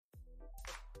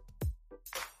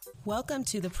Welcome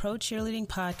to the Pro Cheerleading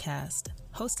Podcast,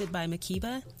 hosted by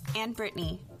Makiba and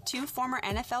Brittany, two former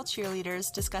NFL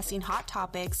cheerleaders discussing hot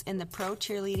topics in the pro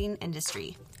cheerleading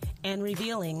industry and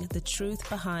revealing the truth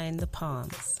behind the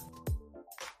palms.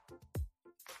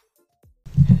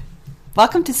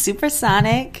 Welcome to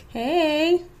Supersonic.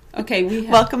 Hey. Okay, we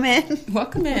have... Welcome in.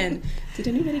 Welcome in. Did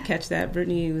anybody catch that?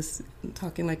 Brittany was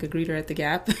talking like a greeter at the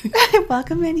Gap.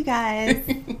 Welcome in, you guys.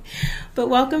 But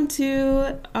welcome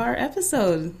to our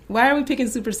episode. Why are we picking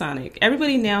Supersonic?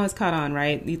 Everybody now has caught on,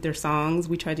 right? Their songs.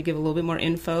 We tried to give a little bit more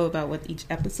info about what each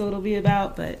episode will be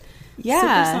about, but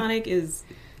Supersonic is...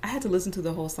 I had to listen to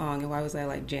the whole song, and why was I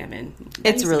like jamming?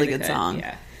 It's a really good song.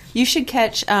 Yeah. You should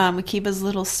catch Makiba's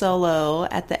little solo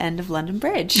at the end of London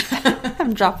Bridge.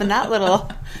 I'm dropping that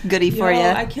little goodie for you.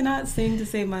 I cannot sing to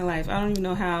save my life. I don't even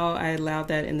know how I allowed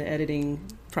that in the editing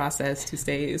process to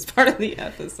stay as part of the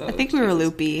episode. I think we were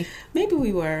loopy. Maybe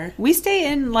we were. We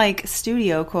stay in, like,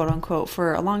 studio, quote unquote,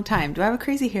 for a long time. Do I have a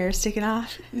crazy hair sticking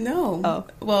off? No. Oh.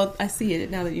 Well, I see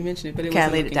it now that you mention it, but it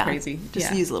wasn't looking it down. Crazy.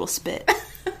 Just use a little spit.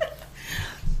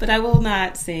 But I will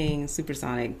not sing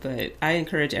Supersonic, but I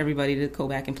encourage everybody to go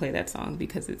back and play that song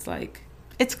because it's like...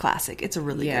 It's classic. It's a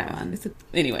really good one.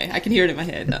 Anyway, I can hear it in my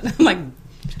head. I'm like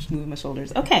moving my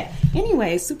shoulders. Okay.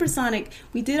 Anyway, Supersonic,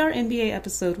 we did our NBA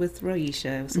episode with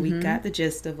Roisha, so we got the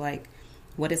gist of like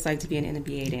what it's like to be an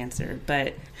NBA dancer.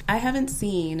 But I haven't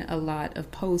seen a lot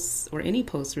of posts, or any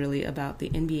posts really, about the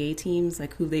NBA teams,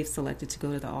 like who they've selected to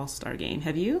go to the All-Star game.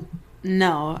 Have you?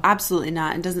 No, absolutely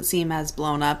not. It doesn't seem as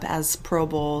blown up as Pro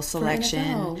Bowl selection. For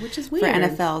NFL, which is weird. For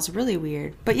NFL is really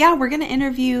weird. But yeah, we're going to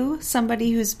interview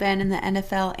somebody who's been in the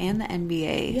NFL and the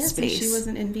NBA space. Yes, she was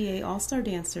an NBA All-Star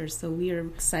dancer, so we are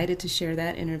excited to share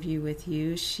that interview with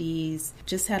you. She's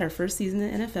just had her first season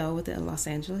in the NFL with the Los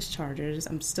Angeles Chargers.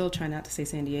 I'm still trying not to say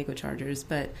San Diego Chargers,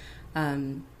 but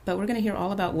we're going to hear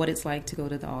all about what it's like to go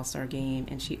to the All-Star game,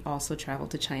 and she also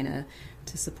traveled to China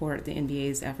to support the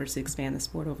NBA's efforts to expand the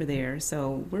sport over there.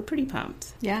 So we're pretty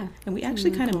pumped. Yeah. And we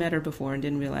actually kind of met her before and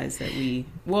didn't realize that we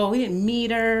didn't meet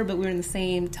her, but we were in the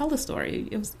same... Tell the story.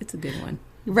 It's a good one.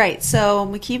 Right. So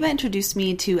Makiba introduced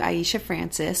me to Aisha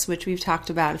Francis, which we've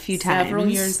talked about a few times. Several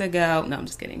years ago. No, I'm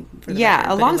just kidding.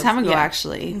 A long time ago,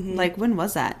 actually. Mm-hmm. Like, when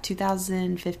was that?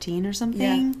 2015 or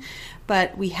something? Yeah.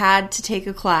 But we had to take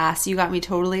a class. You got me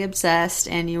totally obsessed,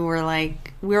 and you were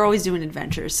like, we were always doing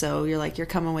adventures, so you're like, you're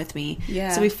coming with me. Yeah.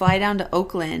 So we fly down to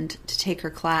Oakland to take her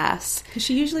class. Because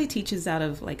she usually teaches out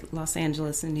of, like, Los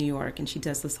Angeles and New York, and she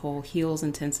does this whole heels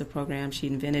intensive program. She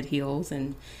invented heels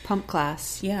and... Pump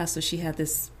class. Yeah, so she had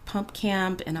this pump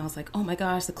camp, and I was like, oh my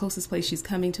gosh, the closest place she's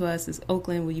coming to us is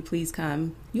Oakland. Will you please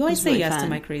come? You always say really yes to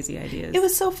my crazy ideas. It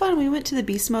was so fun. We went to the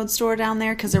Beast Mode store down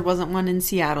there because there wasn't one in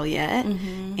Seattle yet.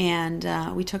 Mm-hmm.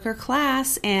 And we took her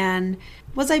class, and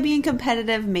was I being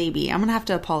competitive? Maybe. I'm going to have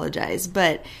to apologize.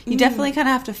 But you definitely kind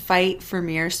of have to fight for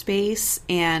mirror space,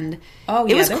 and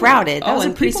it was crowded. That was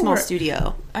a pretty small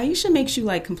studio. Aisha makes you,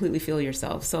 like, completely feel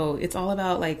yourself. So it's all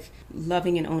about, like,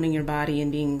 loving and owning your body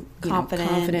and being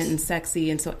confident and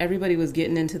sexy. And so everybody was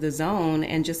getting into the zone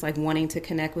and just, like, wanting to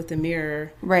connect with the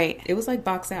mirror. Right. It was like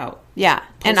box out. Yeah.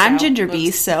 And I'm Ginger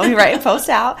Beast, so, right, post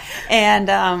out. And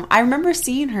I remember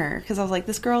seeing her because I was like,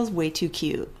 this girl's way too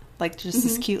cute. Like, just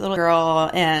this cute little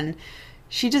girl, and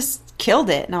she just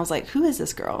killed it. And I was like, who is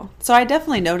this girl? So I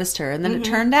definitely noticed her. And then it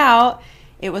turned out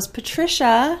it was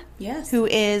Patrisha, who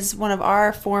is one of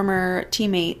our former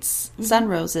teammates,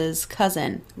 Sunrose's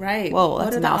cousin. Right. Whoa,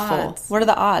 that's a mouthful. What are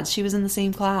the odds? She was in the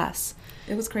same class.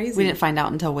 It was crazy. We didn't find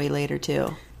out until way later,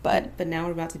 too. But now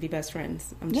we're about to be best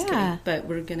friends. I'm just kidding. But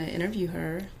we're going to interview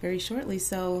her very shortly,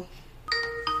 so...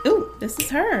 Ooh, this is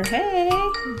her. Hey.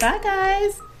 Bye,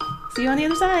 guys. See you on the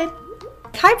other side.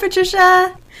 Hi,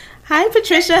 Patricia. Hi,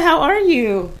 Patricia. How are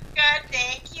you? Good,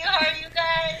 thank you. How are you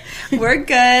guys? We're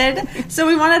good. So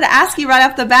we wanted to ask you right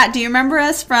off the bat, do you remember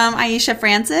us from Aisha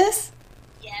Francis?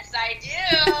 Yes, I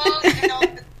do. Even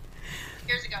though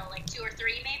years ago, like 2 or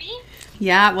 3 maybe?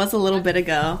 Yeah, it was a little bit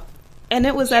ago. And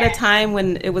it was at a time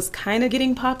when it was kind of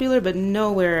getting popular, but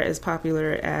nowhere as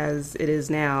popular as it is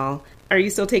now. Are you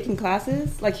still taking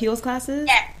classes, like heels classes?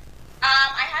 Yeah.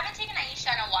 I haven't taken Aisha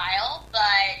in a while,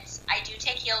 but I do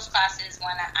take heels classes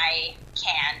when I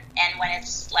can, and when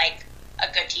it's like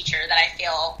a good teacher that I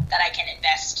feel that I can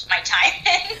invest my time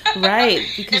in. Right.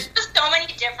 Because there's so many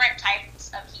different types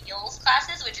of heels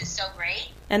classes, which is so great.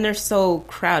 And they're so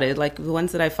crowded. Like the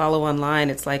ones that I follow online,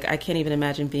 it's like I can't even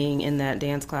imagine being in that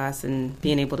dance class and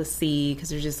being able to see, because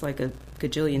there's just like a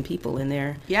gajillion people in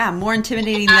there. Yeah, more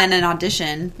intimidating than an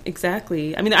audition.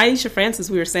 Exactly. I mean, Aisha Francis,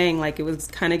 we were saying, like, it was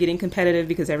kind of getting competitive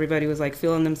because everybody was, like,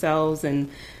 feeling themselves, and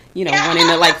wanting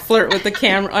to like flirt with the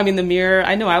camera. I mean, the mirror.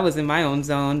 I know I was in my own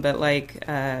zone, but like,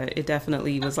 it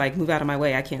definitely was like, move out of my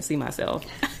way. I can't see myself.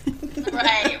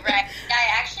 Right. I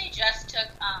actually just took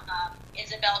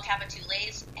Isabel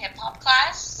Capitule's hip hop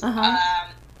class.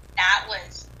 That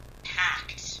was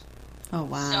packed. Oh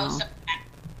wow! So packed.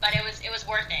 But it was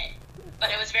worth it.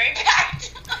 But it was very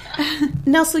packed.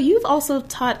 Now, so you've also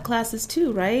taught classes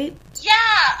too, right? Yeah.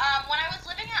 When I was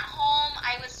living at home,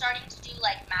 I was starting to do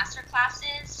like master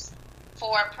classes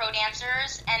for pro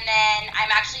dancers, and then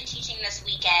I'm actually teaching this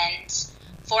weekend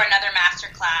for another master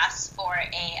class for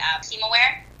a SEMA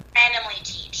wear. Randomly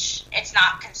teach. It's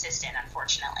not consistent,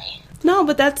 unfortunately. No,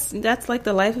 but that's like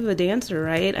the life of a dancer,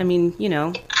 right? I mean,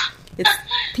 it's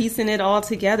piecing it all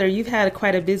together. You've had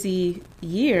quite a busy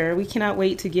year. We cannot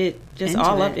wait to get just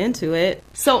all up into it.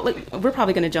 So we're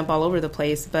probably going to jump all over the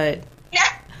place, but... Yeah,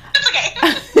 it's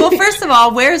okay. Well, first of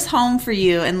all, where's home for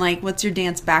you, and like, what's your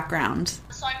dance background?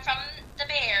 So I'm from the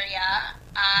Bay Area.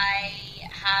 I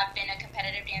have been a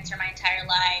competitive dancer my entire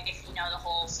life. You know, the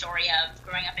whole story of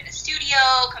growing up in a studio,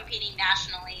 competing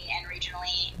nationally and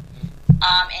regionally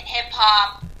in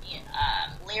hip-hop,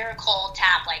 lyrical,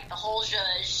 tap, like the whole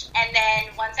zhuzh. And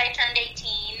then once I turned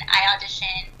 18, I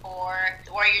auditioned for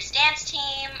the Warriors dance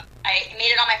team. I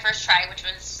made it on my first try, which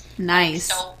was nice.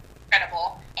 So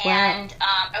incredible. Wow. And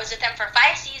I was with them for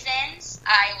 5 seasons.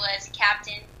 I was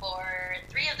captain for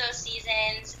 3 of those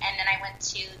seasons, and then I went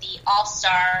to the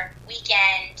All-Star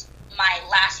weekend my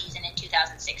last season in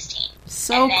 2016.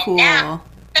 So cool. Now,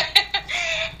 and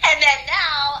then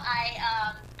now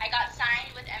I got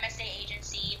signed with MSA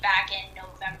Agency back in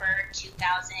November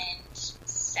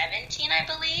 2017, I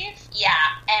believe. Yeah,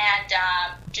 and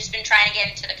just been trying to get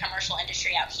into the commercial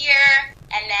industry out here.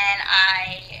 And then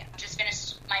I just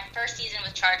finished my first season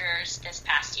with Chargers this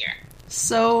past year.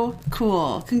 So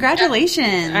cool.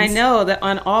 Congratulations. I know that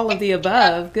on all of the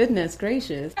above. Goodness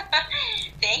gracious.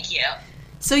 Thank you.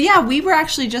 So yeah, we were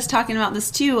actually just talking about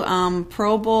this too.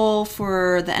 Pro Bowl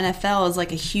for the NFL is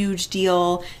like a huge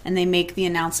deal, and they make the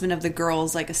announcement of the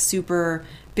girls like a super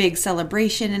big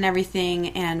celebration and everything.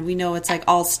 And we know it's like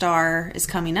All-Star is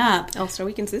coming up. All-Star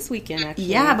Weekend's this weekend, actually.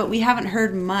 Yeah, but we haven't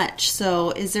heard much. So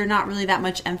is there not really that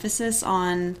much emphasis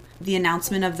on the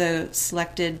announcement of the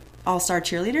selected All-Star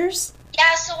cheerleaders?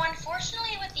 Yeah, so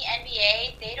unfortunately with the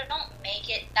NBA, they don't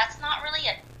make it. That's not really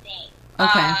a thing.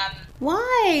 Okay.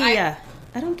 Why?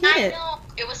 I don't get it. I know.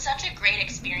 It was such a great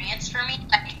experience for me.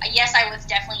 Like, yes, I was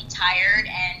definitely tired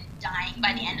and dying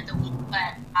by the end of the week,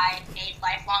 but I made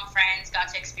lifelong friends, got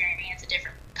to experience a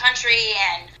different country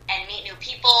and meet new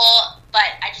people. But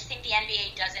I just think the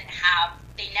NBA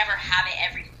they never have it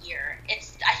every year.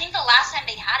 I think the last time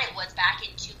they had it was back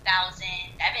in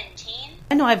 2017.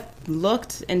 I know I've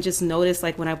looked and just noticed,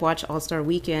 like, when I watch All-Star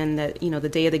Weekend that, the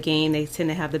day of the game, they tend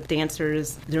to have the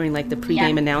dancers during, like, the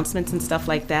pregame announcements and stuff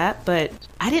like that. But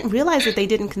I didn't realize that they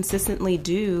didn't consistently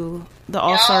do the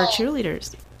All-Star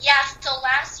cheerleaders. Yeah, so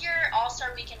last year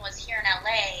All-Star Weekend was here in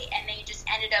LA, and they just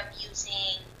ended up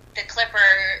using the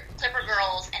Clipper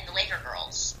girls and the Laker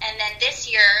girls. And then this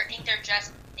year, I think they're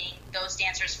just using those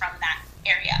dancers from that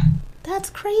area.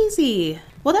 That's crazy.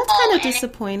 Well, that's kind of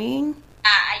disappointing.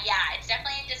 Yeah, it's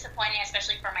definitely disappointing,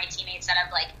 especially for my teammates that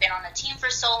have like been on the team for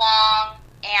so long.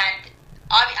 And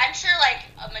I'm sure like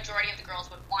a majority of the girls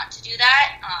would want to do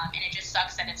that, and it just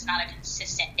sucks that it's not a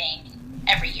consistent thing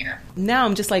every year. Now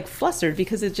I'm just like flustered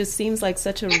because it just seems like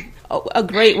such a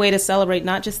great way to celebrate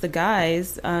not just the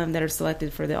guys that are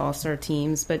selected for the All-Star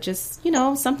teams, but just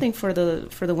something for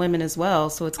the women as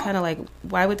well. So it's kind of like,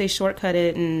 why would they shortcut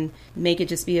it and make it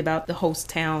just be about the host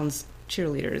town's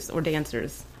cheerleaders or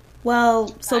dancers?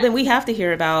 Well, so then we have to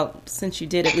hear about, since you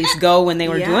did at least go when they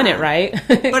were doing it, right?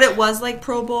 But it was like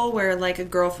Pro Bowl where like a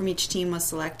girl from each team was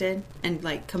selected and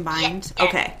like combined? Yeah.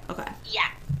 Okay. Yeah.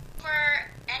 For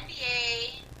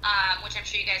NBA, which I'm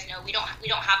sure you guys know, we don't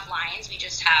have lines. We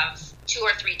just have 2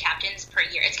 or 3 captains per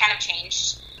year. It's kind of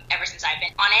changed ever since I've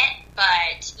been on it.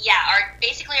 But yeah,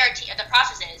 the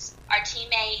process is our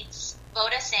teammates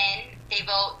vote us in. They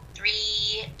vote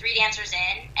three dancers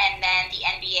in, and then the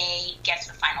NBA gets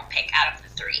the final pick out of the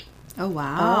 3. Oh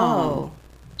wow! Oh,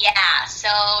 yeah. So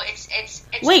it's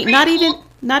wait, not cool.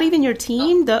 even your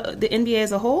team, the NBA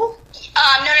as a whole.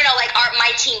 No, like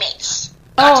my teammates.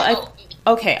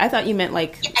 Okay. I thought you meant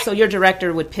like so your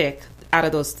director would pick out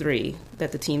of those 3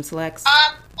 that the team selects.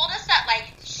 Told us that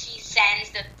like she sends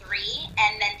the 3,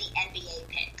 and then the NBA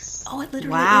picks. Oh, it literally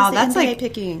wow! is the That's NBA like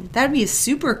picking. That'd be a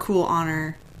super cool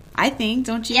honor. I think,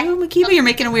 don't you, Makiba? You're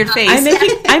making a weird face.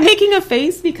 I'm making a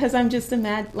face because I'm just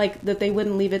like that they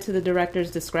wouldn't leave it to the director's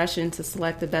discretion to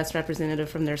select the best representative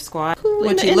from their squad. Who in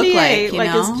what the you NBA. look like, you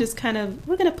know? It's just kind of,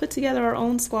 we're going to put together our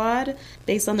own squad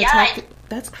based on the Yeah, top.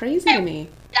 That's crazy to me.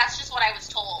 That's just what I was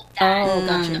told. That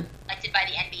Gotcha. Elected by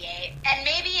the NBA. And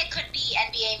maybe it could be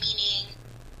NBA meaning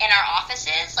in our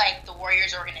offices, like the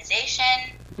Warriors organization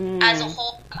as a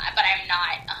whole, but I'm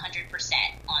not 100%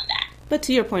 on that. But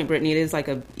to your point, Brittany, it is like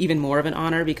even more of an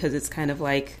honor because it's kind of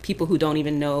like people who don't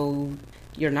even know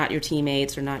you're not your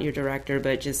teammates or not your director,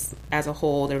 but just as a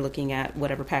whole, they're looking at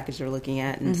whatever package they're looking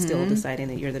at and still deciding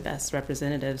that you're the best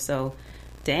representative. So,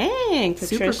 dang,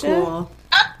 Patricia. Super cool.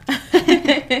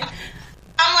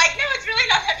 I'm like, no, it's really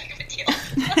not that big of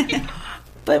a deal.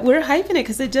 But we're hyping it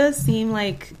because it does seem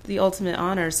like the ultimate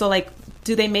honor. So, like,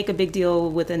 do they make a big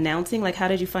deal with announcing? Like, how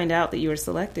did you find out that you were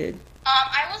selected?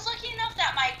 I was lucky enough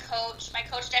that my coach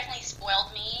definitely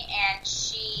spoiled me, and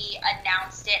she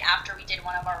announced it after we did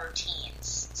one of our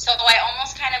routines. So I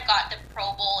almost kind of got the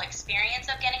Pro Bowl experience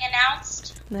of getting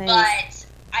announced. Nice. But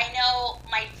I know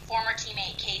my former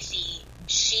teammate, Casey,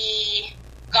 she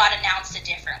got announced a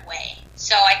different way.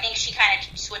 So I think she kind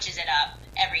of switches it up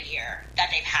every year that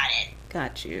they've had it.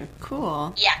 Got you.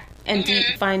 Cool. Yeah. And do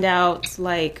you find out,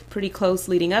 like, pretty close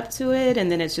leading up to it,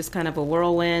 and then it's just kind of a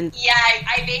whirlwind? Yeah,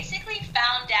 I basically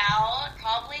found out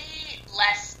probably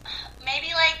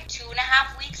maybe like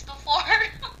 2.5 weeks before.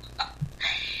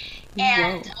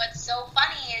 And what's so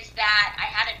funny is that I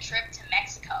had a trip to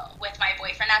Mexico with my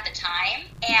boyfriend at the time,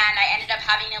 and I ended up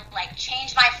having to, like,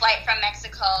 change my flight from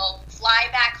Mexico, fly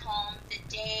back home the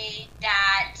day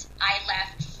that I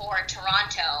left for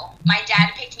Toronto. My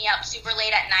dad picked me up super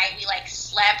late at night. We, like,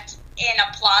 slept in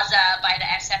a plaza by the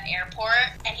SF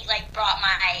airport, and he, like, brought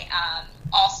my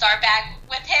All-Star bag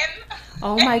with him.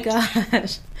 Oh my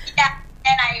gosh. Yeah,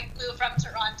 and I flew from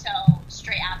Toronto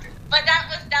straight after. But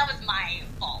that was my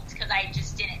fault because I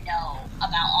just didn't know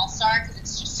about All-Star because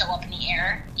it's just so up in the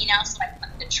air, you know. So I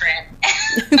planned the trip.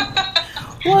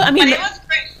 Well, I mean, but it was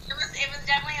great. It was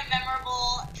definitely a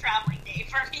memorable traveling day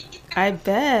for me. I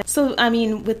bet. So, I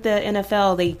mean, with the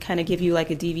NFL, they kind of give you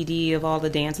like a DVD of all the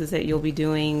dances that you'll be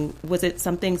doing. Was it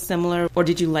something similar, or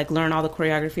did you like learn all the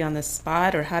choreography on the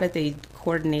spot, or how did they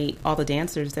coordinate all the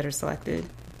dancers that are selected?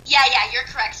 Yeah, you're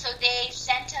correct. So they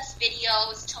sent us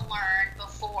videos to learn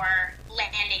before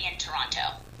landing in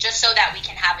Toronto, just so that we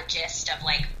can have a gist of,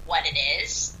 like, what it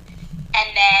is.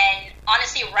 And then,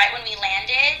 honestly, right when we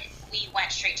landed, we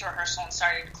went straight to rehearsal and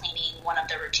started cleaning one of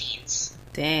the routines.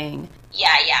 Dang.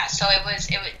 Yeah. So it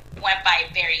went by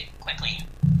very quickly.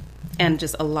 And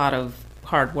just a lot of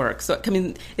hard work. So, I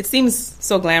mean, it seems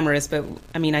so glamorous, but,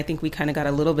 I mean, I think we kind of got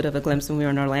a little bit of a glimpse when we were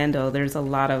in Orlando. There's a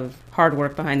lot of hard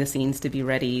work behind the scenes to be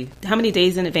ready. How many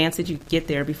days in advance did you get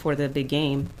there before the big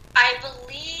game? I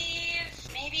believe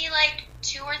maybe like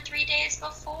 2 or 3 days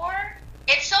before.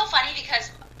 It's so funny because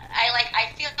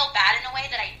I feel bad in a way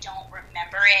that I don't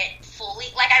remember it fully.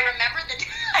 Like, I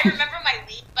remember my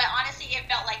week, but honestly, it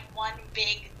felt like one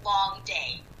big long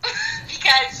day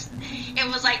because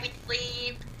it was like we'd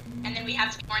leave. And then we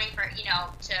have to morning for,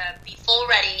 to be full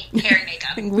ready, hair and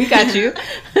makeup. We got you.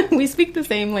 We speak the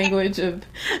same language of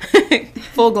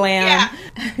full glam.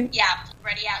 Yeah,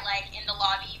 ready at, like, in the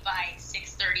lobby by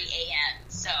 6:30 a.m.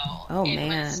 So, oh,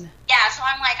 man. So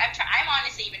I'm like, I'm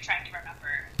honestly even trying to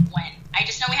remember when. I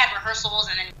just know we had rehearsals,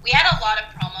 and then we had a lot of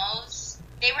promos.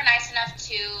 They were nice enough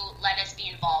to let us be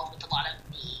involved with a lot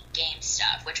of the game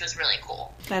stuff, which was really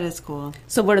cool. That is cool.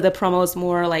 So were the promos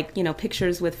more like,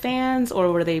 pictures with fans,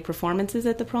 or were they performances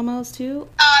at the promos too?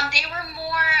 They were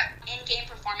more in-game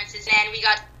performances, and we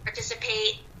got to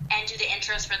participate and do the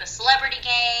intros for the celebrity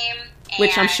game.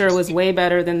 Which I'm sure was way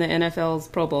better than the NFL's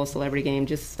Pro Bowl celebrity game,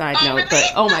 just side note. Really?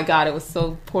 But, oh my God, it was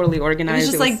so poorly organized. It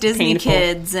was just like Disney painful.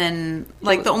 Kids, and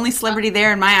like the only celebrity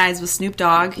there in my eyes was Snoop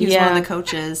Dogg. He was one of the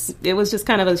coaches. It was just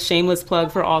kind of a shameless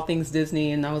plug for all things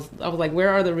Disney, and I was like, where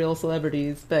are the real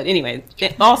celebrities? But anyway,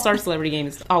 All-Star Celebrity Game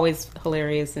is always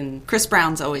hilarious, and Chris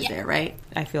Brown's always there, right?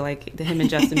 I feel like him and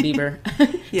Justin Bieber.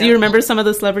 Do you remember some of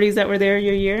the celebrities that were there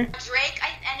your year? Drake,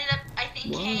 I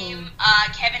think came.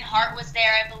 Kevin Hart was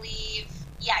there, I believe.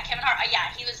 Yeah, Kevin Hart.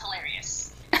 Yeah, he was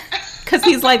hilarious. Because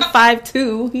he's like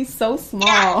 5'2". He's so small.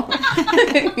 Yeah.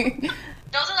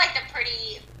 Those are like the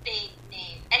pretty big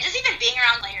names. And just even being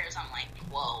around players, I'm like,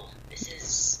 whoa, this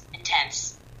is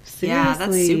intense. Seriously. Yeah,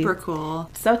 that's super cool.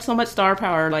 So much star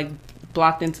power, like,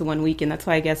 blocked into one week. And that's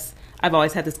why I guess I've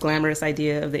always had this glamorous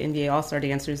idea of the NBA All-Star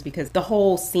dancers, because the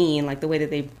whole scene, like the way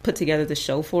that they put together the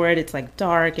show for it, it's like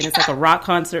dark and it's like a rock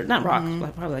concert. Not rock,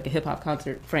 probably like a hip-hop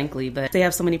concert, frankly. But they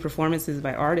have so many performances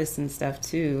by artists and stuff,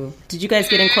 too. Did you guys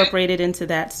get incorporated into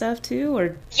that stuff, too?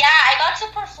 Or yeah, I got to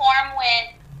perform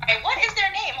with... All right, what is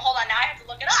their name? Hold on, now I have to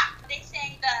look it up. They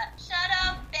sang the Shut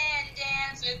Up and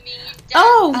Dance Dance With Me.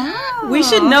 Oh, we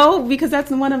should know because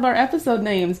that's one of our episode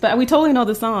names, but we totally know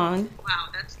the song. Wow,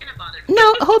 that's going to bother me.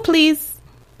 No, hold please.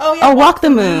 Oh, yeah. Oh, Walk the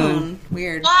Moon.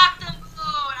 Weird. Walk the Moon.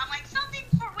 I'm like, something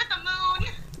with a moon.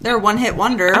 They're a one-hit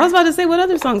wonder. I was about to say, what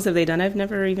other songs have they done? I've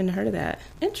never even heard of that.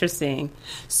 Interesting.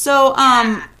 So,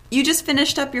 you just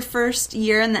finished up your first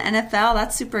year in the NFL.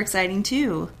 That's super exciting,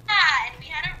 too. Yeah, and we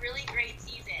had a really great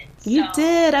season. You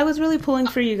did. I was really pulling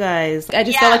for you guys. I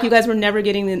just felt like you guys were never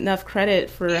getting enough credit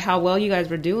for how well you guys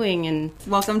were doing. And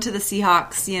welcome to the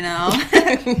Seahawks, you know?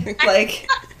 Like...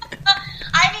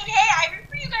 I mean, hey, I root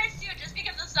for you guys too, just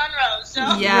because the sun rose. So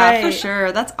yeah, for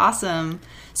sure. That's awesome.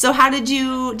 So, how did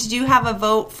you have a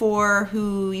vote for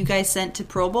who you guys sent to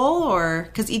Pro Bowl, or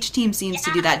because each team seems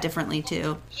to do that differently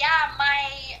too? Yeah,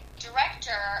 my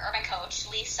director or my coach,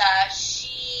 Lisa,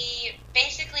 she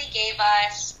basically gave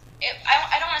us.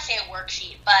 I don't want to say a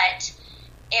worksheet, but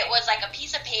it was like a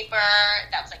piece of paper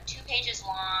that was like 2 pages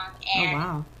long,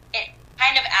 and it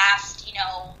kind of asked,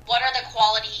 what are the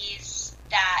qualities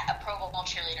that a Pro Bowl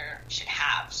cheerleader should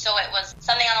have. So it was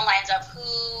something on the lines of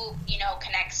who,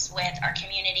 connects with our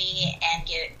community and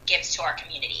gives to our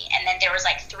community. And then there was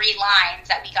like 3 lines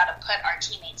that we got to put our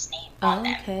teammates' name on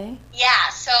them. Okay. Yeah,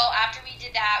 so after we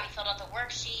did that, we filled out the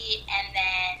worksheet, and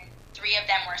then 3 of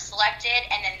them were selected,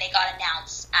 and then they got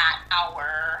announced at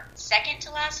our second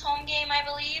to last home game, I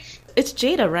believe. It's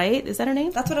Jada, right? Is that her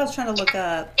name? That's what I was trying to look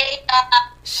up.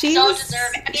 She's so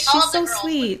deserving. I mean, all of the so girls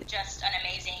sweet. were just an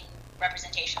amazing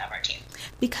representation of our team.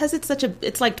 Because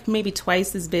it's like maybe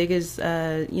twice as big as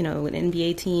an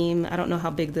NBA team. I don't know how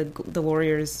big the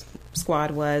Warriors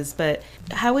squad was, but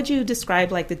how would you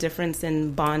describe like the difference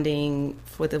in bonding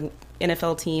with an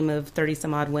NFL team of 30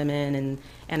 some odd women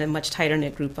and a much tighter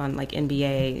knit group on like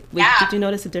NBA? Did you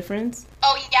notice a difference?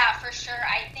 Oh yeah, for sure.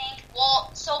 I think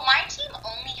so my team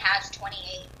only has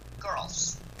 28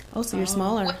 girls. Oh, so you're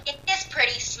smaller. It is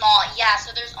pretty small, yeah.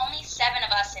 So there's only 7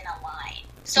 of us in a line.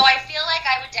 So I feel like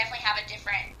I would definitely have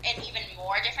an even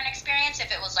more different experience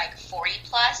if it was like 40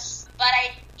 plus. But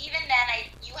even then,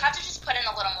 you have to just put in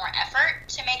a little more effort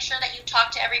to make sure that you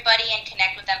talk to everybody and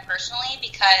connect with them personally.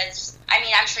 Because I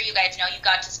mean, I'm sure you guys know you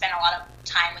got to spend a lot of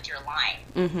time with your line,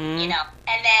 And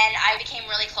then I became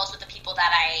really close with the people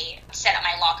that I set up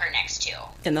my locker next to.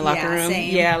 In the locker room,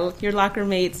 same. Yeah, your locker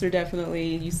mates are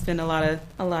definitely you spend a lot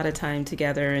of time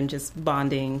together and just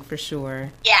bonding for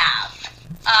sure. Yeah.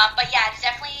 But yeah, it's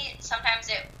definitely sometimes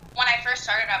when I first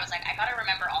started, I was like, I gotta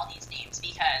remember all these names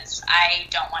because I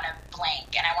don't want to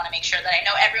blank and I want to make sure that I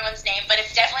know everyone's name. But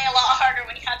it's definitely a lot harder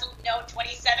when you have to know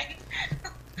 27.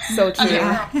 So true.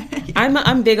 Yeah.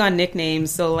 I'm big on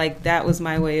nicknames, so like that was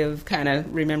my way of kind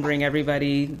of remembering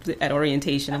everybody at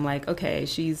orientation. I'm like, okay,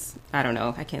 I don't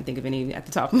know, I can't think of any at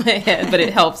the top of my head, but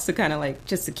it helps to kind of like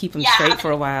just to keep them straight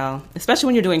for a while, especially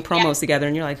when you're doing promos together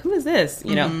and you're like, who is this?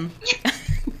 Yeah.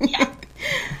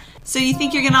 So you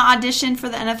think you're going to audition for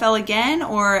the NFL again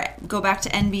or go back to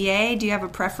NBA? Do you have a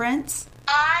preference?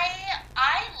 I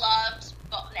loved,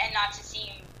 and not to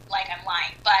seem like I'm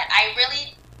lying, but I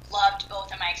really loved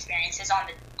both of my experiences on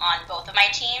both of my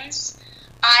teams.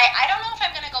 I don't know if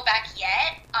I'm going to go back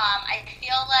yet. I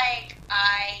feel like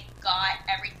I got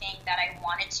everything that I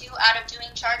wanted to out of doing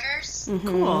Chargers. Mm-hmm.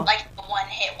 Cool. Like a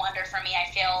one-hit wonder for me.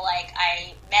 I feel like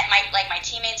I met my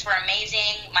teammates were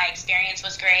amazing. My experience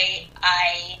was great.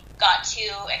 I got to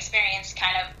experience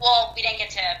we didn't get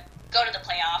to go to the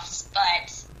playoffs,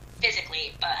 but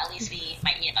physically, but at least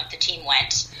the team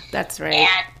went. That's right.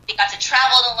 And we got to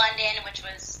travel to London, which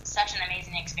was such an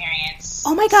amazing experience.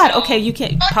 Oh my God. Okay, you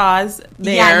can't pause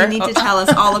there. Yeah, you need to tell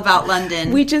us all about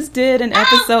London. We just did an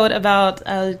episode about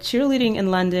cheerleading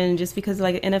in London just because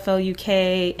like NFL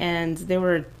UK, and there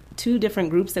were 2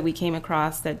 different groups that we came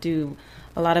across that do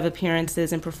a lot of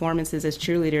appearances and performances as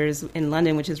cheerleaders in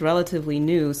London, which is relatively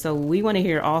new. So we want to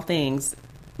hear all things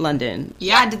London.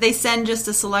 Yeah, did they send just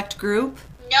a select group?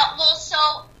 No, well,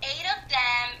 so 8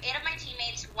 of my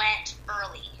teammates went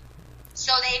early.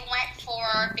 So they went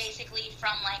for basically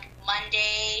from like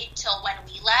Monday till when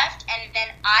we left, and then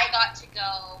I got to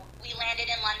go. We landed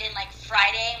in London like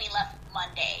Friday, and we left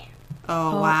Monday.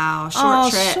 Oh, wow.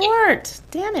 Short trip. Short.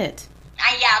 Damn it.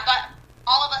 Yeah, but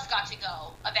all of us got to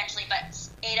go eventually, but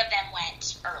 8 of them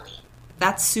went early.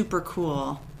 That's super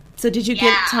cool. So did you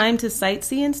get time to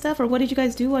sightsee and stuff, or what did you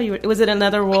guys do while you were? Was it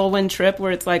another whirlwind trip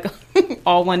where it's like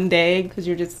all one day because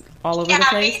you're just all over the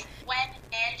place? When it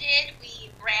ended,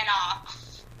 we ran off,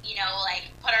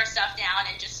 put our stuff down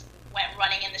and just went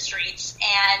running in the streets.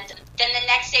 And then the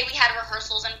next day we had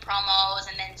rehearsals and promos,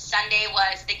 and then Sunday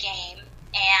was the game.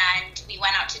 And we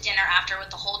went out to dinner after with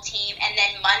the whole team. And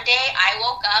then Monday, I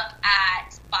woke up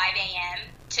at 5 a.m.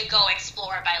 to go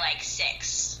explore by like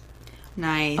 6.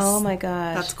 Nice. Oh my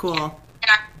gosh. That's cool.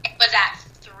 And it was at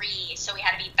 3, so we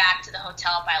had to be back to the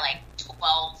hotel by like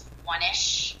 12,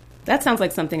 1-ish. That sounds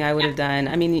like something I would have done.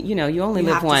 I mean, you know, you only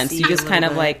live have to once. see You just a kind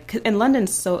of little like, and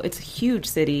London's it's a huge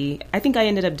city. I think I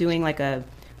ended up doing like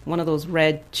one of those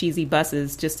red cheesy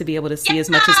buses just to be able to see as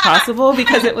much as possible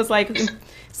because it was like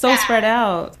so spread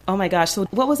out. Oh my gosh. So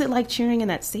what was it like cheering in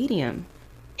that stadium?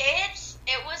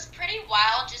 It was pretty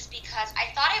wild just because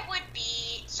I thought it would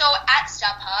be, so at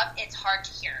StubHub, it's hard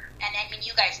to hear. And I mean,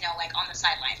 you guys know, like on the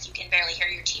sidelines, you can barely hear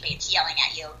your teammates yelling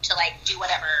at you to like do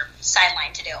whatever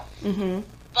sideline to do. Mm-hmm.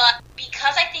 But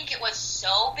because I think it was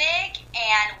so big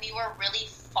and we were really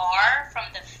far from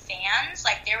the fans,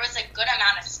 like there was a good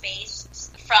amount of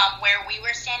space from where we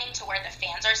were standing to where the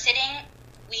fans are sitting.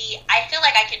 I feel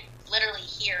like I could literally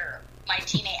hear my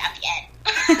teammate at the end.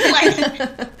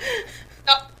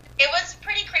 So it was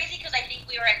pretty crazy because I think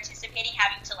we were anticipating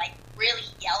having to like really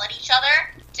yell at each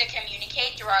other to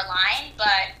communicate through our line,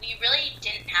 but we really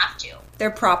didn't have to. They're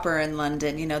proper in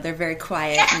London, you know, they're very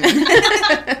quiet.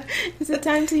 Is it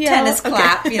time to yell? Tennis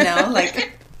clap, you know, like.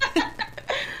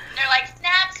 They're like,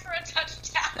 snaps for a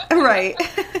touchdown. Right.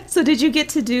 So did you get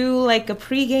to do like a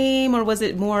pregame, or was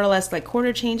it more or less like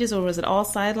quarter changes, or was it all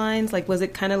sidelines? Like, was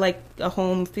it kind of like a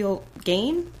home field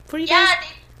game for you guys?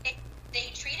 Yeah, they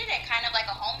treated it kind of like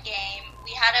a home game.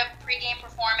 We had a pregame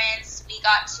performance. We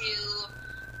got to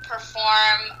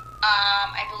perform,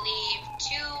 I believe,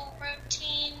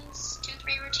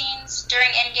 3 routines during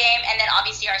in-game, and then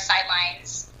obviously our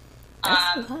sidelines.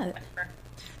 That's a lot.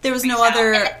 There was no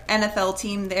other NFL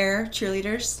team there,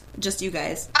 cheerleaders? Just you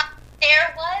guys?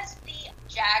 There was the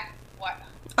Jaguar.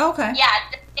 Okay. Yeah,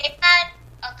 they had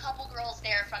a couple girls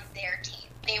there from their team.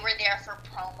 They were there for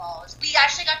promos. We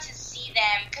actually got to see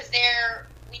them because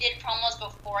we did promos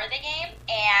before the game,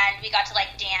 and we got to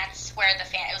like dance where it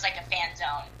was like a fan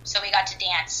zone. So we got to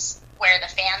dance where the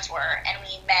fans were, and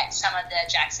we met some of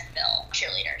the Jacksonville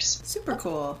cheerleaders. Super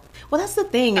cool. Well, that's the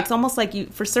thing. It's almost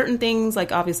like for certain things,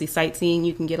 like obviously sightseeing,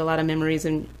 you can get a lot of memories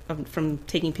from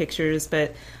taking pictures,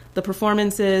 but the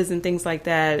performances and things like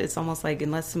that, it's almost like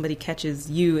unless somebody catches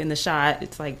you in the shot,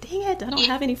 it's like, dang it, I don't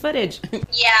have any footage.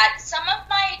 Yeah, some of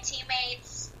my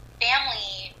teammates'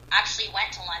 family actually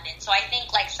went to London, so I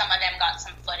think like some of them got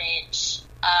some footage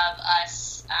of us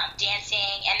dancing,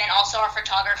 and then also our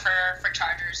photographer for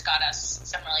Chargers got us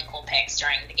some really cool pics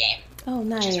during the game. Oh,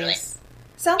 nice. Which is really,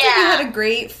 Sounds like you had a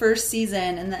great first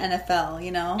season in the NFL,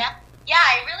 you know? Yeah,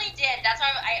 I really did. That's why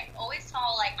I always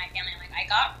tell like my family, like I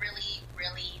got really,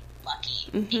 really lucky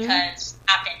because it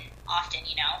happened often,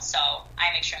 you know, so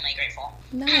I'm extremely grateful.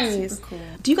 Nice. Super cool.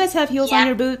 Do you guys have heels on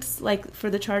your boots, like for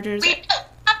the Chargers? We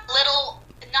have little,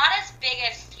 not as big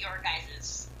as your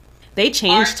guys's. They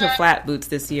changed to flat boots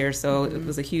this year, so it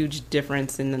was a huge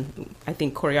difference in, I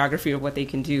think, choreography of what they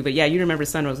can do. But yeah, you remember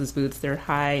Sunrose's boots. They're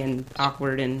high and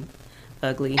awkward and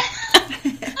ugly.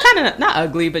 Kind of, not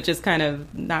ugly, but just kind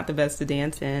of not the best to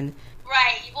dance in.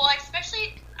 Right. Well,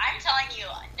 especially, I'm telling you,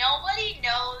 nobody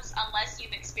knows unless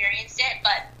you've experienced it,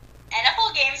 but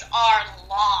NFL games are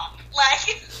long.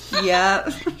 Like, yeah.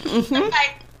 And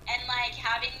like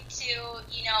having to,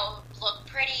 you know, look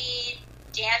pretty,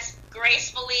 dance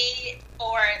gracefully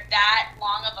for that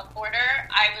long of a quarter.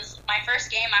 My first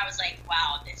game, I was like,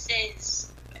 wow, this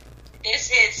is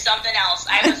something else.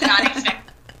 I was not expecting.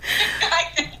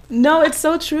 No, it's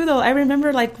so true though. I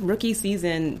remember like rookie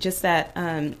season, just that,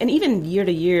 and even year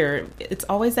to year, it's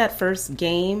always that first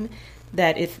game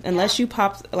that unless you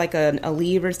pop like a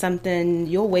leave or something,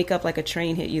 you'll wake up like a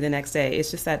train hit you the next day.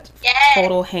 It's just that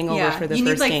total hangover for the first game.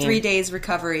 You need like 3 days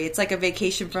recovery. It's like a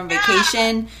vacation from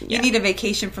vacation. You need a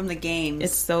vacation from the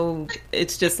games.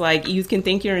 It's just like you can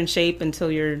think you're in shape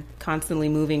until you're constantly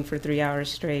moving for 3 hours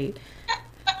straight.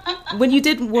 When you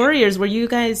did Warriors, were you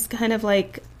guys kind of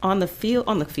like on the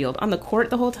court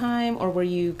the whole time, or were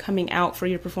you coming out for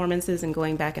your performances and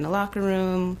going back in the locker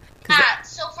room?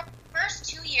 So for the first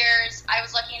 2 years, I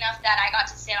was lucky enough that I got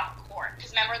to sit on court.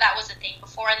 Because remember, that was the thing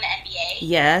before in the NBA?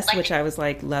 Yes, like, which I was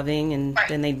like loving, and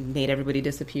then they made everybody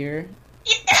disappear.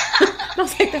 Yeah. I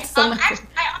was like, that's so much. Actually,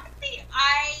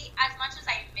 as much as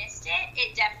I missed it,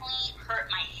 it definitely hurt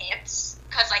my hips.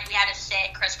 Because like we had to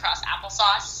sit crisscross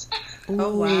applesauce.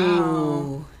 Oh,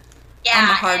 wow. Yeah, on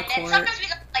the hard and court. sometimes we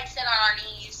like sit on our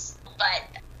knees,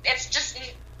 but it's just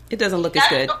it doesn't look as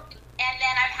good. And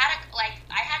then I had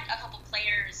a couple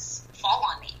players fall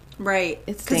on me. Right.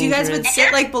 It's because you guys would dangerous.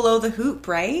 sit like below the hoop,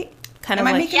 right? kind Am of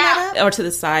I like, making that up? or to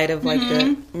the side of like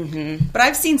But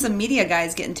I've seen some media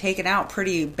guys getting taken out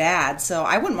pretty bad, so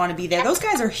I wouldn't want to be there. Those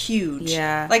guys are huge.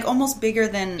 Yeah. Like almost bigger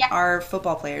than our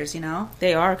football players, you know?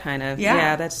 They are kind of. Yeah.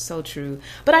 Yeah, that's so true.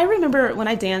 But I remember when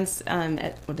I danced,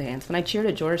 when I cheered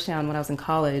at Georgetown when I was in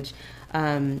college,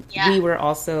 we were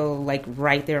also like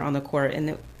right there on the court,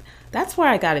 and that's where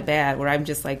I got it bad, where I'm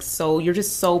just like, you're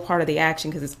just so part of the action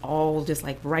because it's all just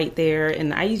like right there.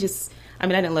 And I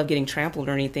didn't love getting trampled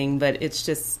or anything, but it's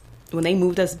just, when they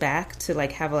moved us back to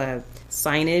like have a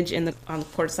signage on the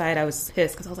court side, I was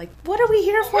pissed because I was like, what are we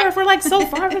here for if we're like so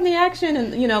far from the action?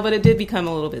 And, but it did become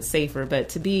a little bit safer. But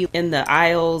to be in the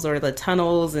aisles or the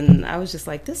tunnels, and I was just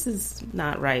like, this is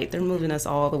not right. They're moving us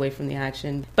all the way from the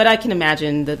action. But I can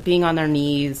imagine that being on their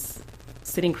knees,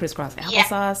 sitting crisscross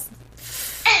applesauce.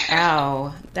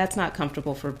 Ow, that's not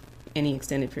comfortable for any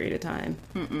extended period of time.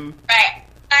 Right.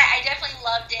 I definitely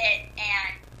loved it,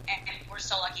 and we're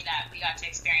so lucky that we got to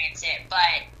experience it.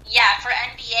 But yeah, for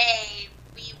NBA,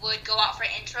 we would go out for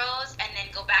intros and then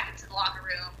go back into the locker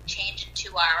room, change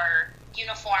into our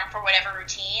uniform for whatever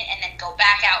routine, and then go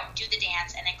back out, do the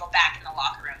dance, and then go back in the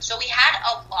locker room. So we had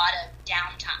a lot of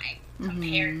downtime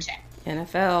compared to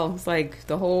NFL. It's like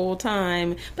the whole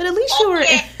time. But at least you were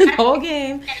in the whole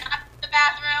game. And not the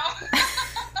bathroom.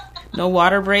 No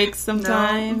water breaks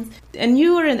sometimes. No. And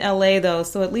you were in LA though,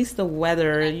 so at least the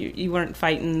weather, you weren't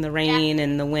fighting the rain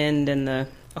and the wind and the...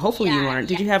 Hopefully you weren't.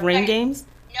 Did you have rain games?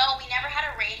 No, we never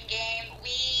had a rain game.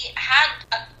 We had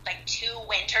like 2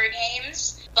 winter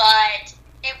games, but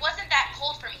it wasn't that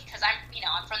cold for me because I'm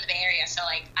from the Bay Area, so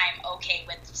like I'm okay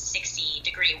with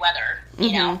 60-degree weather,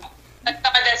 you know. But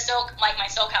some of my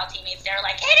SoCal teammates, they're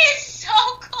like, it is so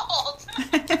cold.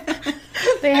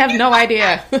 They have no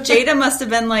idea. Jada must have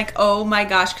been like, oh my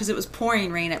gosh, because it was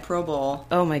pouring rain at Pro Bowl.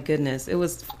 Oh my goodness. It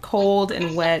was cold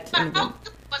and wet. And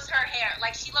was her hair.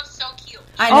 Like, she looked so cute.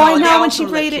 I know when she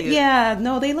braided. Yeah,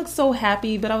 no, they looked so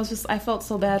happy, but I felt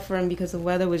so bad for him because the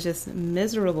weather was just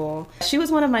miserable. She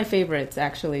was one of my favorites,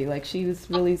 actually. Like, she was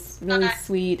really, really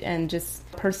sweet and just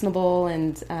personable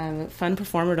and fun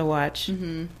performer to watch.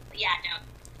 Mm-hmm. Yeah, no,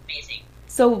 amazing.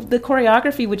 So the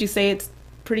choreography, would you say it's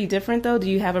pretty different, though? Do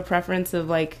you have a preference of,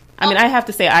 like... I have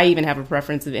to say I even have a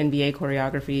preference of NBA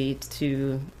choreography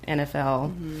to NFL.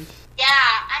 Mm-hmm. Yeah,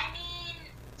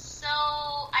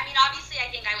 obviously I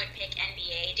think I would pick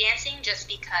NBA dancing just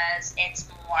because it's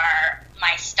more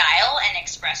my style and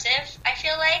expressive, I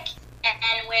feel like.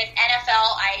 And with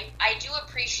NFL, I do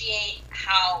appreciate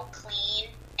how clean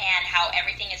and how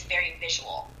everything is very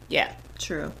visual. Yeah,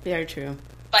 true. Very true.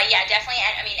 But yeah, definitely,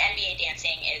 NBA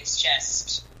dancing is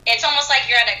just, it's almost like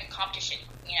you're at a competition,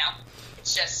 you know?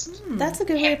 It's just... That's a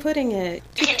good way of putting it.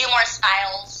 You can do more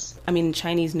styles.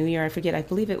 Chinese New Year, I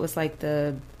believe it was like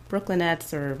the Brooklyn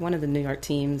Nets or one of the New York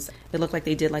teams. It looked like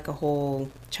they did like a whole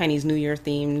Chinese New Year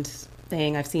themed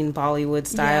thing. I've seen Bollywood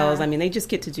styles. Yeah. They just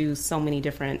get to do so many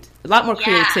different, a lot more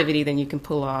creativity than you can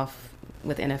pull off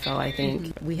with NFL, I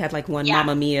think. We had like one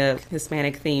Mamma Mia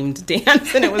Hispanic themed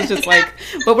dance, and it was just like,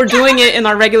 but we're doing it in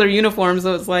our regular uniforms,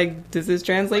 so it's like, does this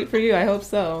translate for you? I hope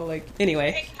so. Like,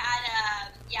 anyway. We had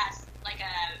like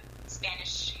a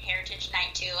Spanish heritage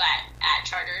night too at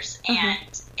Charters, and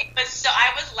it was so,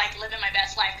 I was like living my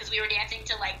best life because we were dancing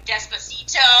to like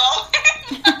Despacito.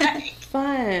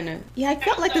 Fun. Yeah, I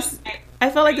felt like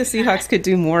the Seahawks could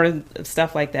do more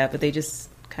stuff like that, but they just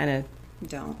kind of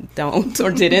don't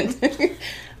or didn't.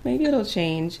 Maybe it'll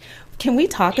change. Can we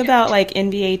talk about like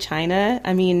NBA China?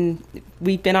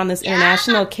 We've been on this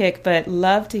international kick, but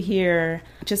love to hear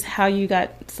just how you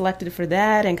got selected for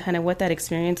that and kind of what that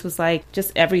experience was like,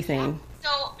 just everything.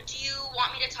 So do you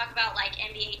want me to talk about like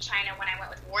NBA China when I went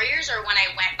with Warriors or when I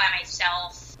went by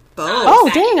myself?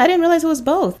 Both. Dang, I didn't realize it was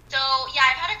both. So yeah,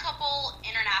 I've had a couple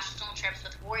international trips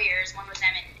with Warriors. One was them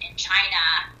in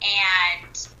China,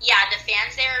 and yeah, the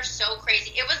fans there are so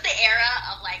crazy. It was the era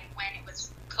of like when it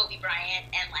was Kobe Bryant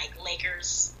and like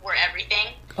Lakers were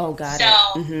everything. Oh, got it. So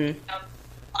a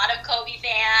lot of Kobe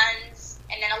fans,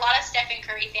 and then a lot of Stephen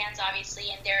Curry fans,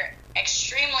 obviously, and they're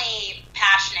extremely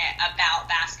passionate about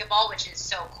basketball, which is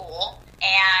so cool.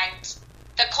 And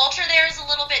the culture there is a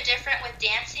little bit different with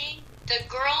dancing. The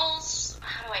girls,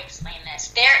 how do I explain this?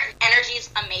 Their energy is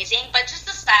amazing, but just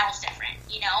the style's different,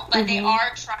 you know? But they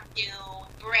are trying to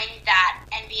bring that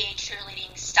NBA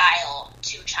cheerleading style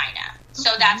to China.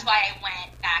 So that's why I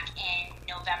went back in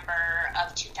November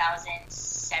of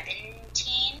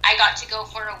 2017. I got to go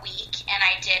for a week, and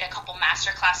I did a couple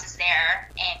master classes there.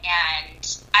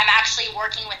 And I'm actually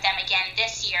working with them again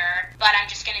this year, but I'm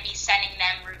just going to be sending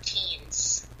them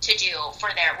routines to do for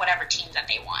their whatever teams that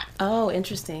they want. Oh,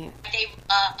 interesting. They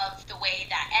love the way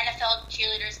that NFL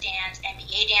cheerleaders dance,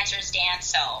 NBA dancers dance,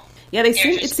 so... Yeah,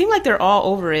 it seemed like they're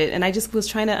all over it, and I just was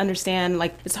trying to understand,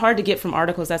 like, it's hard to get from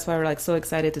articles, that's why we're, like, so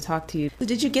excited to talk to you.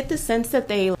 Did you get the sense that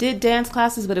they did dance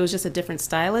classes, but it was just a different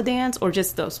style of dance, or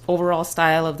just the overall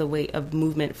style of the way of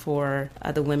movement for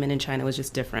the women in China was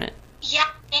just different? Yeah,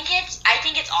 I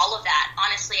think it's all of that,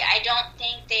 honestly. I don't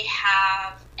think they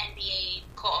have NBA,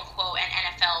 quote-unquote,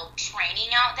 and NFL training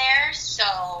out there, so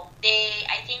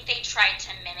I think they tried to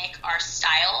mimic our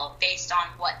style based on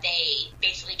what they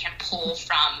basically can pull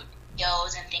from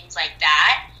videos and things like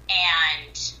that,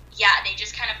 and yeah, they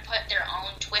just kind of put their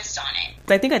own twist on it.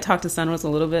 I think I talked to Sunrose a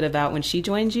little bit about when she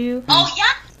joined you. Oh, yeah?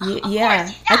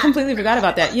 Yeah, I completely forgot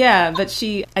about that. Yeah, but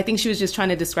I think she was just trying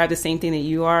to describe the same thing that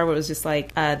you are, where it was just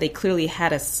like they clearly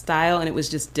had a style and it was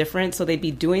just different. So they'd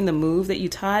be doing the move that you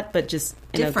taught, but just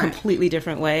in a completely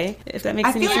different way, if that makes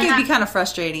any sense. I feel like it'd be kind of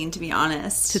frustrating, to be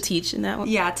honest. To teach in that way?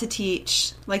 Yeah, to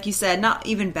teach. Like you said, not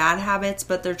even bad habits,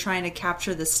 but they're trying to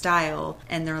capture the style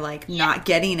and they're like not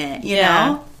getting it, you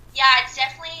know? Yeah, it's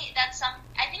definitely,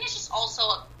 I think it's just also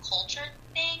a culture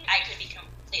thing. I could be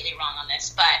completely wrong on this,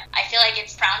 but I feel like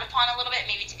it's frowned upon a little bit,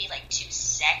 maybe to be like too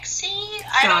sexy.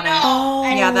 I don't know. Oh,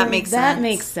 yeah, that makes sense. That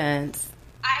makes sense.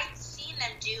 I've seen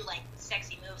them do like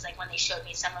sexy moves, like when they showed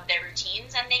me some of their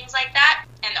routines and things like that.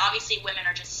 And obviously, women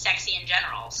are just sexy in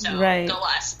general, so go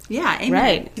us. Yeah, amen.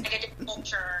 Right. Like a different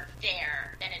culture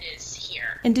there than it is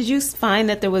here. And did you find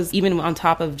that there was, even on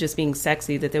top of just being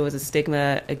sexy, that there was a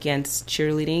stigma against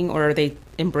cheerleading, or are they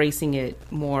embracing it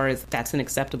more as that's an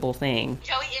acceptable thing?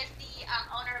 Joey is the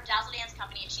owner of Dazzle Dance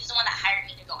Company, and she's the one that hired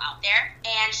me to go out there.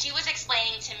 And she was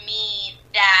explaining to me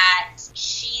that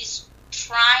she's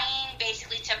trying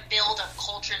basically to build a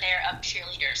culture there of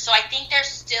cheerleaders. So I think they're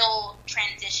still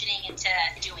transitioning into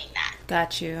doing that.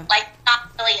 Got you. Like, not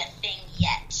really a thing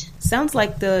yet. Sounds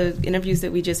like the interviews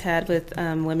that we just had with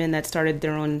women that started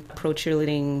their own pro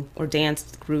cheerleading or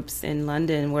dance groups in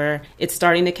London, where it's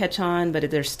starting to catch on,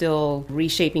 but they're still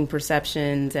reshaping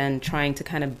perceptions and trying to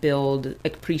kind of build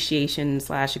appreciation /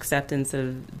 acceptance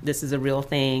of this is a real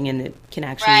thing and it can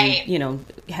actually,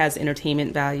 has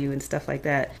entertainment value and stuff like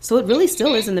that. So it really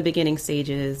still is in the beginning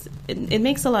stages. It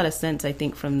makes a lot of sense, I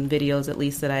think, from videos at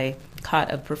least that I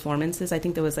caught of performances. I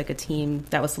think there was like a team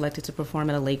that was selected to perform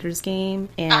at a Lakers game,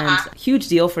 and huge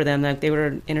deal for them. Like, they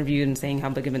were interviewed and saying how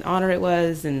big of an honor it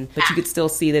was, but you could still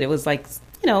see that it was like,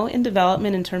 in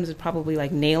development in terms of probably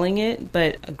like nailing it,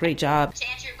 but a great job. To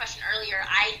answer your question earlier,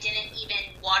 I didn't even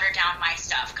water down my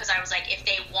stuff because I was like, if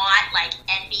they want like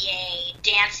NBA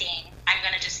dancing, I'm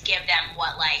going to just give them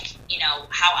what, like,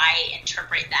 how I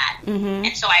interpret that. Mm-hmm.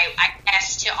 And so I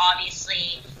asked to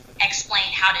obviously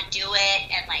explain how to do it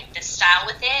and like the style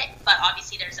with it, but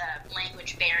obviously there's a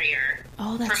language barrier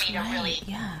for me to really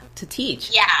to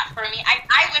teach. Yeah, for me,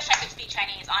 I wish I could speak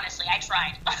Chinese. Honestly, I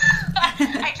tried.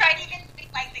 I tried even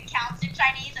like the counts in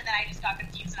Chinese, and then I just got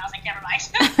confused, and I was like, never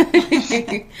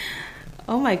mind.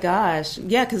 Oh my gosh.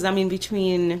 Yeah, because I mean,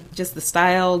 between just the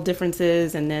style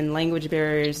differences and then language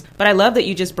barriers. But I love that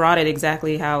you just brought it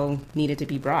exactly how needed to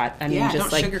be brought. I mean, just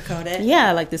don't sugarcoat it.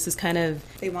 Yeah, like this is kind of...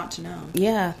 They want to know.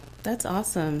 Yeah, that's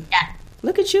awesome. Yeah.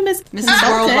 Look at you, Mrs.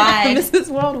 Worldwide. Mrs.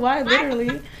 Worldwide,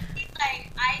 literally.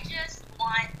 I just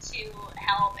want to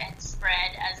help and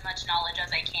spread as much knowledge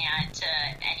as I can to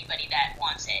anybody that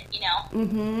wants it,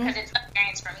 Because it's an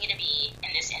experience for me to be in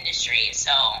this industry,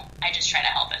 so I just try to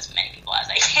help as many people as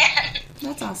I can.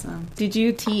 That's awesome. Did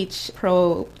you teach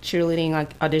pro cheerleading,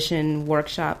 like audition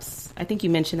workshops? I think you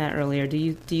mentioned that earlier. Do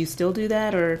you still do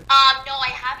that, or? No, I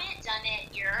haven't done it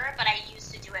here, but I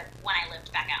used to do it when I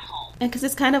lived back at home. And because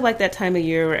it's kind of like that time of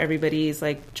year where everybody's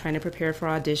like trying to prepare for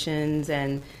auditions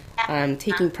and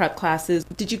taking prep classes.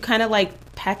 Did you kind of like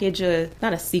package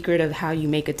not a secret of how you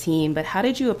make a team, but how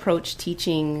did you approach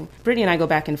teaching? Brittany and I go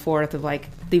back and forth of like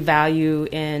the value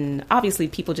in, obviously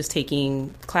people just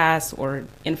taking class or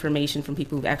information from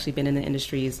people who've actually been in the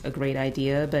industry is a great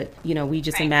idea, but we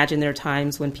just imagine there are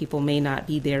times when people may not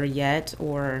be there yet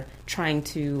or trying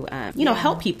to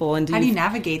help people. And how do you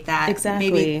navigate that?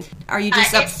 Exactly. Maybe, are you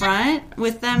just upfront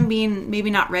with them being maybe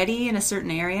not ready in a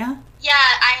certain area? Yeah,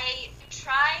 I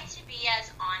try to be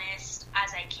as honest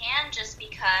as I can, just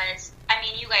because, I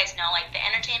mean, you guys know, like, the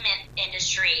entertainment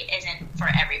industry isn't for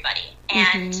everybody.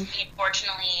 And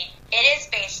unfortunately, it is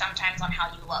based sometimes on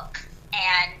how you look.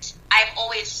 And I've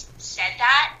always said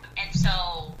that. And so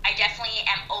I definitely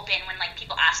am open when, like,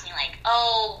 people ask me, like,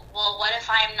 oh, well, what if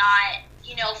I'm not,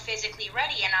 physically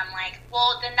ready? And I'm like,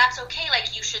 well, then that's okay.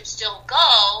 Like, you should still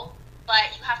go,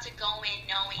 but you have to go in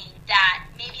knowing that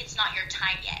maybe it's not your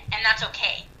time yet. And that's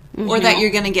okay. Or that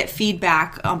you're going to get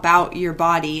feedback about your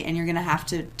body and you're going to have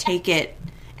to take it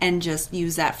and just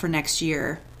use that for next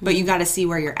year. but you got to see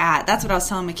where you're at. That's what I was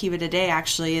telling Makiba today,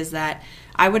 actually, is that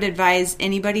I would advise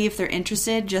anybody, if they're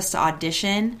interested, just to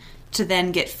audition to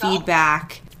then get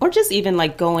feedback. Or just even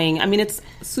like going, I mean, it's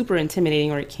super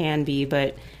intimidating, or it can be,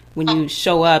 but when you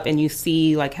show up and you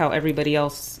see like how everybody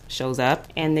else shows up,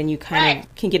 and then you kind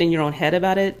of can get in your own head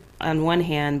about it on one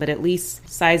hand, but at least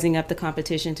sizing up the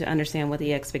competition to understand what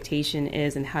the expectation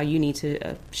is and how you need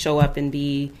to show up and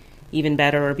be even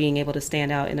better, or being able to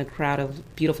stand out in a crowd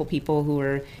of beautiful people who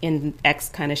are in X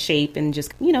kind of shape, and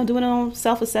just, you know, doing a own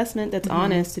self-assessment that's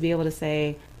honest to be able to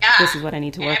say, this is what I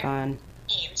need to work on.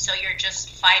 So you're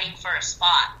just fighting for a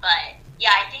spot. But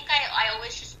yeah, I think I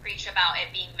always just preach about it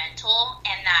being mental,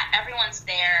 and that everyone's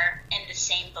there in the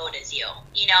same boat as you,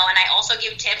 you know. And I also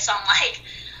give tips on, like,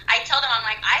 I tell them, I'm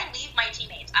like, I leave my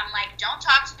teammates. I'm like, don't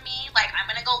talk to me. Like, I'm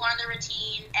going to go learn the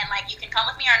routine, and like, you can come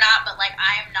with me or not, but like,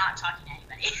 I am not talking to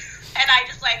anybody. And I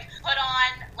just like put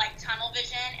on like tunnel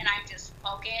vision, and I'm just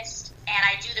focused, and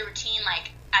I do the routine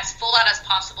like as full out as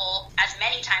possible, as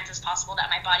many times as possible that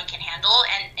my body can handle,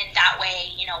 and in that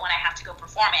way, you know, when I have to go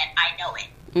perform it, I know it.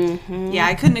 Mm-hmm. Yeah,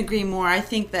 I couldn't agree more. I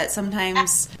think that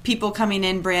sometimes people coming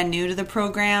in brand new to the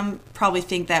program probably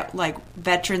think that like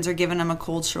veterans are giving them a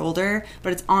cold shoulder,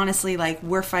 but it's honestly like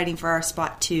we're fighting for our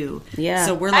spot too. Yeah.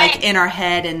 So we're like in our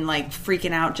head and like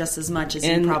freaking out just as much as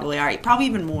you probably are, probably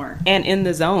even more. And in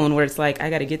the zone where it's like, I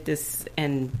got to get this,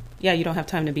 and yeah, you don't have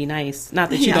time to be nice. Not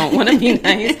that you don't want to be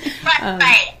nice.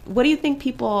 Right. What do you think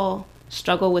people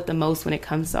struggle with the most when it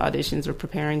comes to auditions or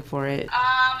preparing for it?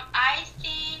 I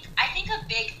think a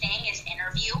big thing is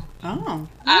interview. Oh.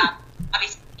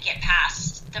 Obviously, get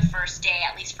past the first day,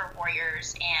 at least for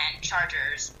Warriors and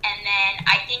Chargers. And then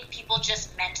I think people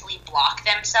just mentally block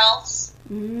themselves.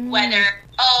 Whether,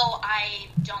 I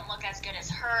don't look as good as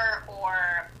her,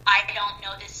 or I don't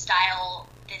know this style,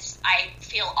 I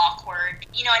feel awkward.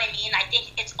 You know what I mean? I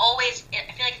think I feel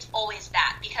like it's always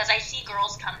that, because I see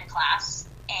girls come to class,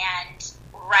 and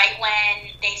right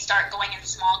when they start going in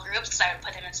small groups, because I would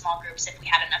put them in small groups if we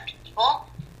had enough people,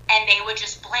 and they would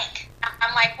just blink.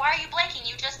 I'm like, why are you blinking?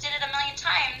 You just did it a million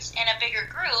times in a bigger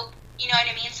group. You know what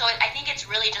I mean? So I think it's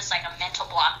really just like a mental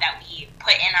block that we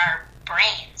put in our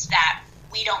brains, that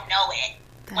we don't know it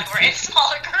when we're in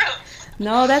smaller groups.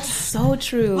 No, that's so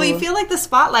true. Well, you feel like the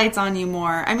spotlight's on you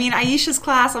more. I mean, Aisha's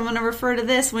class, I'm going to refer to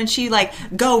this, when she like,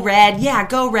 go red,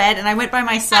 and I went by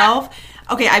myself.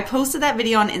 Okay, I posted that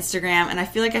video on Instagram, and I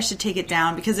feel like I should take it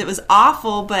down because it was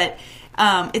awful, but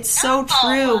it's so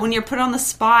true. When you're put on the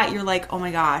spot, you're like, oh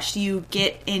my gosh, you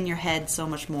get in your head so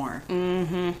much more.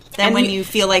 Mm-hmm. Than when you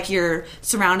feel like you're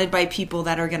surrounded by people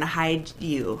that are going to hide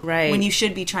you. Right. When you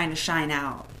should be trying to shine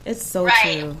out. It's so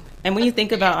true. And when you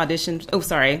think about auditions,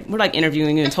 we're like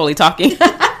interviewing you and totally talking. No,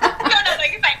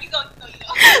 you're fine. You go.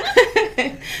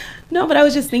 No, but I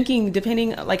was just thinking,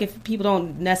 depending, like if people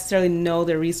don't necessarily know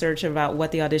their research about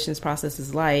what the auditions process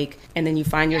is like, and then you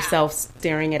find yourself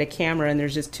staring at a camera and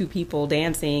there's just two people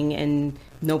dancing and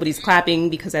nobody's clapping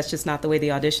because that's just not the way the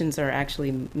auditions are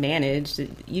actually managed,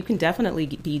 you can definitely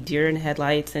be deer in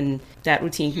headlights, and that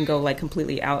routine can go like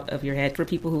completely out of your head for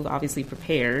people who've obviously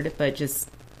prepared, but just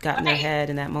got in their head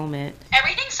in that moment.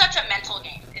 Everything's such a mental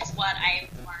game, is what I've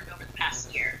learned over the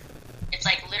past year. It's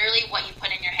like literally what you put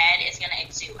in your head is going to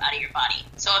exude out of your body.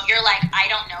 So if you're like, I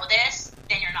don't know this,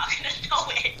 then you're not going to know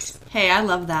it. Hey, I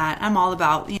love that. I'm all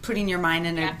about putting your mind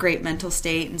in a great mental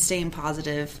state and staying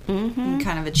positive. Mm-hmm. You can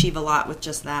kind of achieve a lot with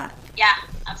just that. Yeah,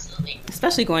 absolutely.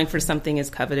 Especially going for something as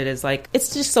coveted as like,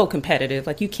 it's just so competitive.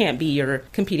 Like you can't be, you're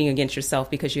competing against yourself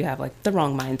because you have like the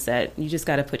wrong mindset. You just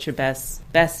got to put your best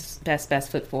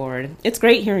foot forward. It's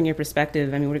great hearing your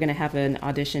perspective. I mean, we're going to have an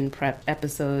audition prep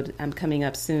episode coming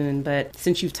up soon, but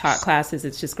since you've taught classes,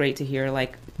 it's just great to hear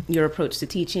like your approach to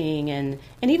teaching, and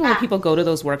even when people go to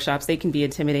those workshops, they can be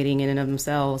intimidating in and of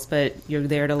themselves, but you're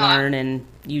there to learn, and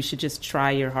you should just try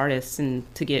your hardest and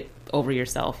to get over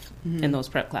yourself in those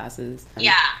prep classes.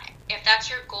 Yeah, if that's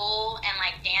your goal and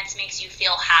like dance makes you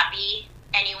feel happy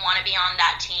and you want to be on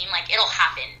that team, like it'll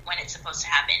happen when it's supposed to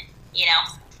happen, you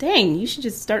know? Dang, you should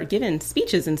just start giving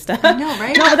speeches and stuff. I know,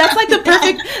 right? No, but that's like the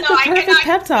perfect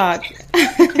pep talk.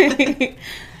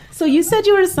 So you said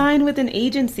you were signed with an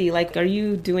agency. Like, are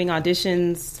you doing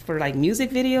auditions for like music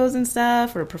videos and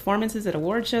stuff, or performances at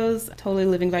award shows? Totally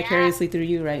living vicariously through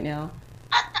you right now.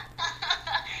 It's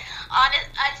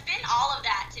been all of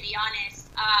that, to be honest.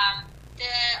 The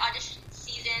audition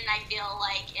season, I feel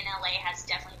like in LA has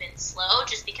definitely been slow,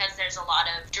 just because there's a lot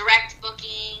of direct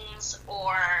bookings,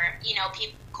 or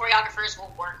choreographers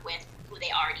will work with who they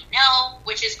already know,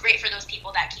 which is great for those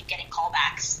people that keep getting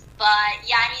callbacks. But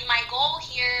yeah, I mean, my goal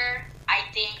here, I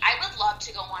think I would love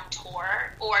to go on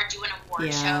tour or do an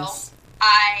award show.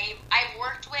 I've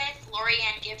worked with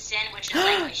Lorianne Gibson, which is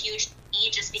like a huge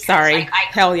need just because Sorry. like I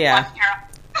Hell yeah.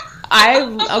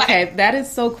 Okay, that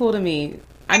is so cool to me.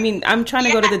 I mean, I'm trying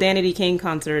to go to the Danity Kane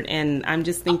concert, and I'm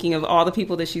just thinking of all the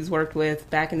people that she's worked with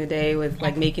back in the day with,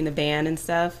 like, making the band and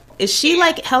stuff. Is she,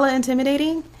 like, hella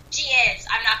intimidating? She is.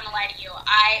 I'm not going to lie to you.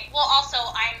 Also,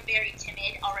 I'm very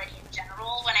timid already in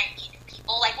general when I meet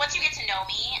people. Like, once you get to know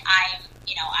me, I'm,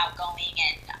 outgoing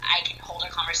and I can hold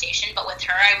a conversation. But with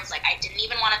her, I was like, I didn't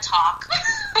even want to talk.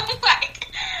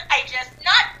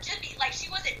 She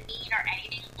wasn't mean or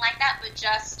anything like that, but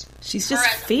just... She's just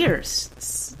fierce.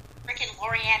 Freaking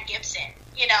Lorianne Gibson,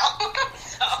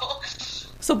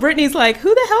 So Brittany's like,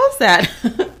 who the hell is that?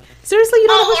 Seriously, you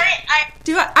don't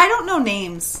know? I don't know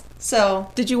names. So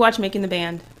did you watch Making the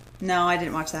Band? No, I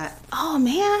didn't watch that. Oh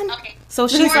man. Okay. So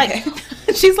she's like,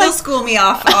 They'll school me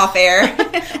off air.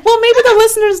 Well, maybe the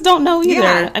listeners don't know either.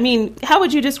 Yeah. I mean, how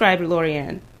would you describe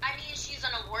Lorianne? I mean, she's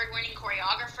an award-winning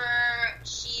choreographer.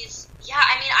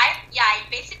 I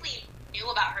basically knew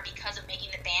about her because of Making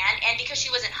the Band and because she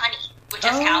was in Honey with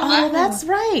Jessica Alba. Oh,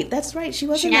 that's right. She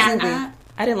was in that movie.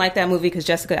 I didn't like that movie because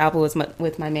Jessica Alba was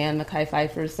with my man, Mekhi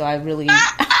Phifer, so I really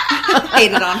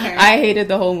hated on her. I hated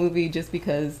the whole movie just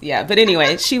because, yeah. But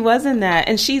anyway, she was in that,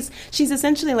 and she's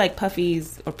essentially like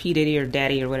Puffy's or P. Diddy or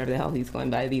Daddy or whatever the hell he's going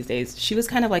by these days. She was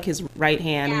kind of like his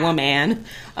right-hand woman.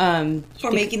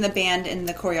 For making the band in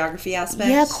the choreography aspect?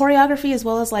 Yeah, choreography as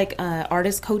well as like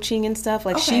artist coaching and stuff.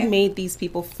 Like she made these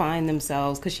people find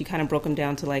themselves because she kind of broke them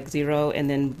down to like zero and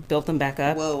then built them back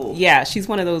up. Whoa. Yeah, she's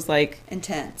one of those like...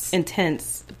 Intense.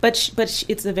 But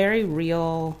it's a very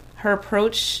real... Her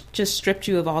approach just stripped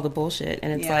you of all the bullshit.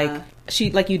 And it's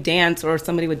like you dance or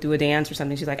somebody would do a dance or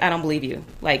something. She's like, I don't believe you.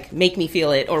 Like, make me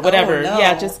feel it or whatever. Oh, no.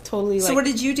 Yeah, just totally like... So what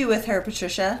did you do with her,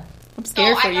 Patricia? I'm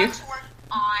scared for you. I got to work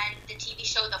on the TV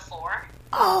show The Four.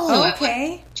 Oh,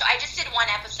 okay. So I just did one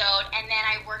episode, and then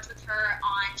I worked with her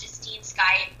on Justine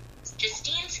Sky's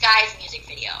music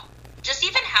video. Just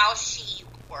even how she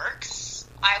works,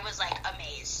 I was like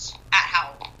amazed at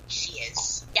how she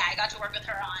is. Yeah, I got to work with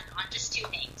her on just 2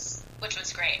 things, which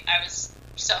was great. I was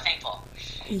so thankful.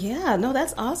 Yeah, no,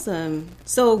 that's awesome.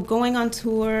 So going on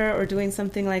tour or doing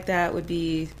something like that would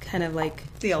be kind of like...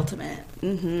 the ultimate.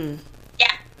 Mm-hmm.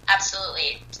 Yeah,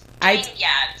 absolutely.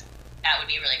 That would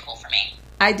be really cool for me.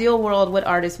 Ideal world, what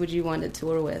artist would you want to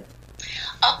tour with?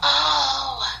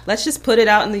 Oh! Let's just put it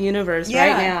out in the universe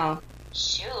right now.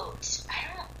 Shoot.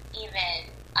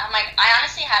 I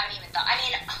honestly haven't even thought. I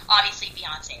mean, obviously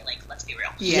Beyonce, like, let's be real.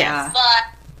 Yeah. But,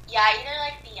 yeah, either,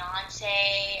 like,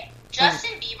 Beyonce.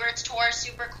 Justin Bieber's tour is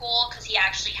super cool because he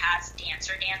actually has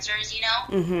dancers,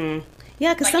 Mm-hmm.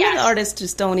 Yeah, because some of the artists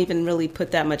just don't even really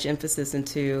put that much emphasis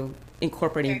into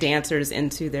incorporating dancers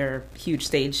into their huge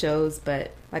stage shows.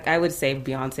 But, like, I would say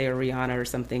Beyonce or Rihanna or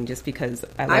something just because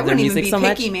I love their music so much. I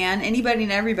wouldn't even be picky, man. Anybody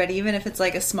and everybody, even if it's,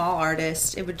 like, a small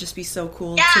artist, it would just be so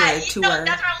cool to tour. Yeah, that's what I'm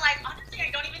like, honestly,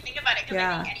 I don't even think about it because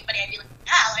I think anybody, I'd be like,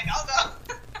 I'll go.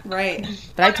 Right.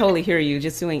 But I totally hear you.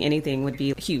 Just doing anything would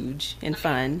be huge and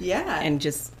fun. Yeah. And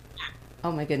just,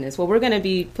 oh my goodness. Well, we're going to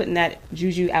be putting that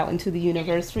juju out into the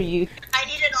universe for you. I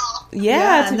need it all.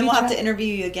 Yeah. And then we'll have to interview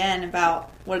you again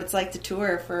about what it's like to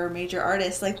tour for major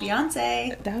artists like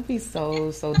Beyonce. That would be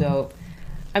so dope.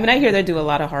 I mean, I hear they do a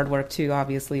lot of hard work too,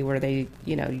 obviously, where they,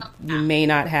 you may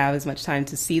not have as much time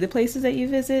to see the places that you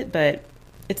visit, but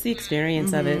it's the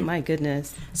experience of it. My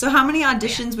goodness. So how many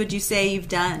auditions would you say you've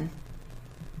done?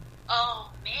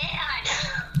 Oh, man.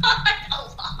 A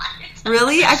lot.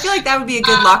 Really? I feel like that would be a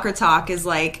good locker talk is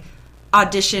like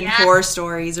audition horror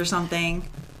stories or something.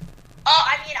 Oh,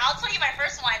 I mean, I'll tell you my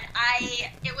first one.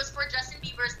 It was for Justin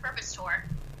Bieber's Purpose Tour.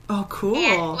 Oh, cool.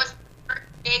 And it was a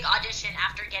big audition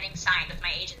after getting signed with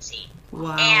my agency.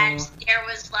 Wow. And there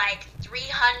was like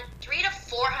 300 to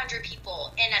 400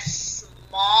 people in a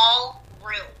small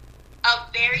room.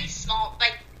 A very small,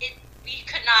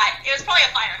 it was probably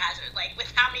a fire hazard, like,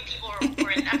 with how many people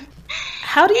were in there.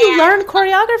 How do you learn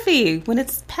choreography when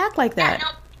it's packed like that? Yeah,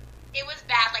 no, it was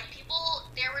bad. Like,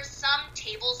 there were some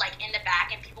tables, like, in the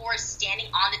back, and people were standing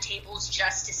on the tables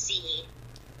just to see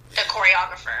the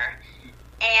choreographer.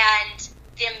 And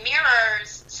the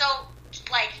mirrors, so,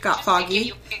 like... got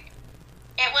foggy?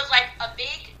 It was, like, a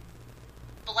big,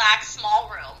 black, small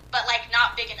room, but, like,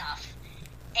 not big enough.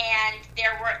 And the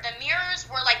mirrors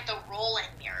were, like, the roll-in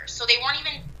mirrors, so they weren't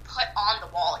even put on the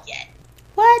wall yet.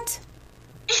 What?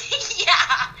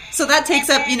 Yeah. So that takes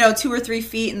up, 2 or 3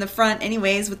 feet in the front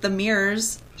anyways with the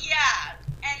mirrors. Yeah.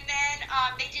 And then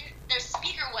their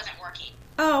speaker wasn't working.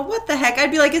 Oh, what the heck?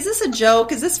 I'd be like, is this a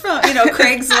joke? Is this from,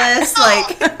 Craigslist?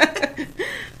 Like, no,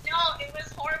 it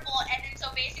was horrible. And then so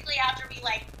basically after we,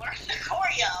 like, learned the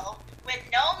choreo with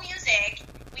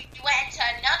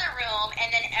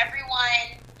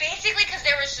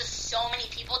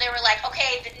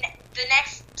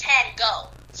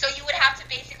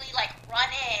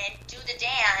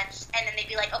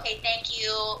like, okay, thank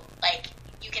you, like,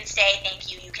 you can stay,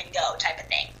 thank you, you can go, type of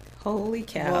thing. Holy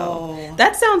cow. Whoa.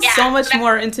 That sounds so much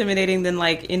more intimidating than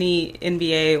like any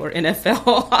NBA or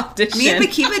NFL audition. Me and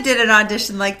Makima did an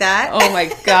audition like that. Oh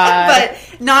my God.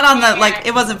 But not on the, like,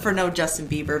 it wasn't for no Justin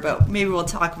Bieber, but maybe we'll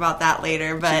talk about that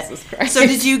later. But Jesus Christ. so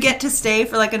did you get to stay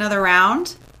for like another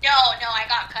round? No, I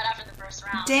got cut after the first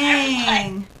round.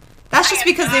 Dang. That's just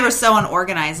because they were so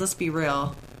unorganized, let's be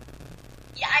real.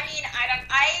 Yeah, I mean,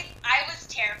 I was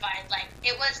terrified. Like,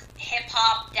 it was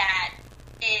hip-hop that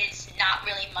is not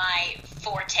really my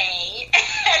forte.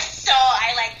 So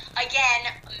I, like,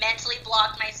 again, mentally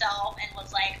blocked myself and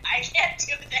was like, I can't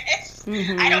do this.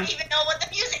 Mm-hmm. I don't even know what the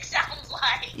music sounds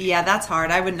like. Yeah, that's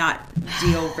hard. I would not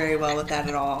deal very well with that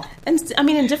at all. And I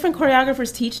mean, and different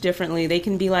choreographers teach differently. They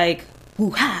can be like,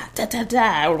 woo ha, da da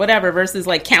da, or whatever, versus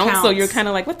like counts. So you're kind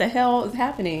of like, what the hell is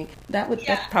happening? That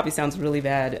probably sounds really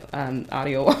bad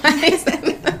audio wise.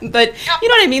 But you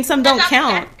know what I mean? Some don't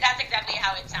count. That's exactly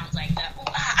how it sounds like.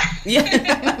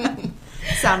 Yeah.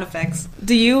 Sound effects.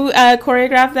 Do you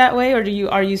choreograph that way,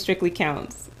 or are you strictly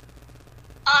counts?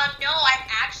 No, I'm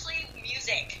actually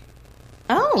music.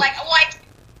 Oh. Like, well, I do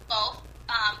both,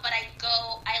 but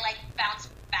I like bounce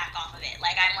back off of it.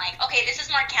 Like, I'm like, okay, this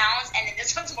is more counts, and then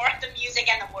this one's more of the music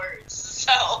and the words.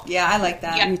 So yeah, I like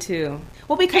that. Yeah. Me too.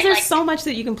 Well, because there's so much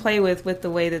that you can play with the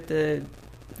way that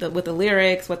with the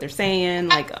lyrics, what they're saying.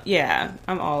 Like, yeah,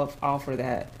 I'm all for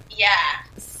that. Yeah.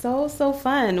 So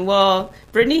fun. Well,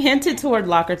 Brittany hinted toward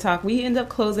Locker Talk. We end up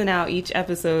closing out each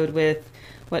episode with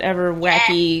whatever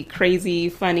wacky, crazy,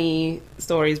 funny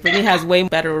stories. Brittany has way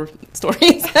better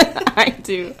stories than I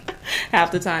do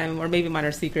half the time, or maybe mine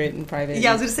are secret and private. Yeah,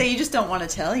 I was going to say, you just don't want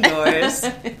to tell yours.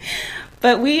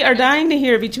 But we are dying to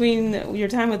hear, between your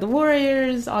time with the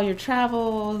Warriors, all your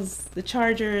travels, the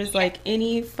Chargers, like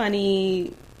any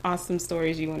funny, awesome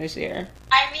stories you want to share.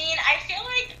 I mean, I feel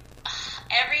like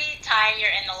every time you're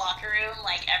in the locker room,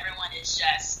 like, everyone is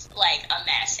just like a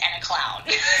mess and a clown,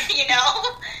 you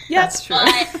know? Yeah, that's true. But,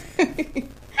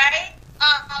 right?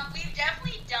 We've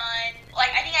definitely done,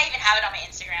 like, I think I even have it on my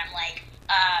Instagram, like,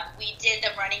 we did the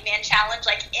Running Man challenge,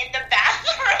 like, in the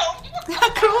bathroom.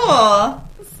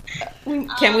 Cool.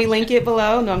 Can we link it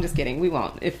below? No, I'm just kidding. We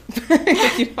won't. If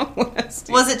you don't want us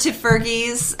to. Was it to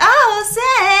Fergie's?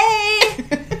 Oh, say.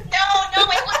 No,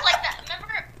 it was like that.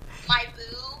 Remember my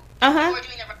boo? Uh-huh. We were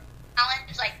doing the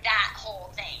challenge, like that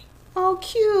whole thing. Oh,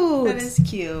 cute. That is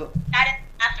cute. That in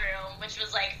the bathroom, which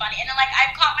was like funny. And then, like,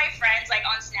 I've caught my friends like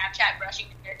on Snapchat brushing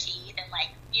their teeth and, like,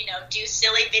 you know, do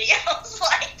silly videos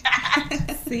like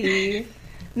that. See,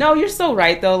 no, you're so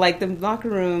right though. Like, the locker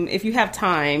room, if you have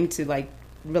time to like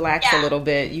relax a little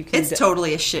bit, you can. It's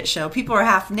totally a shit show. People are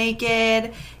half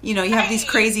naked. You know, you have these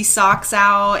crazy socks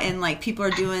out, and like people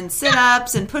are doing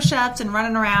sit-ups and push-ups and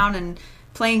running around and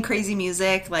playing crazy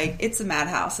music. Like, it's a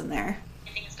madhouse in there.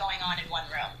 Everything's going on in one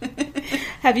room.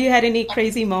 Have you had any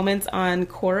crazy moments on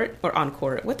court?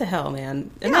 What the hell, man?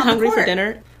 Am I on the hungry for court.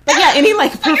 dinner? But yeah, any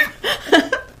like.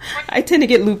 I tend to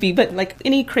get loopy, but like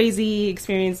any crazy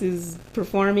experiences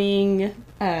performing.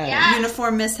 Yeah.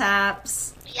 Uniform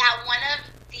mishaps. Yeah, one of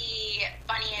the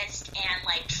funniest and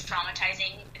like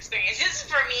traumatizing experiences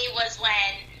for me was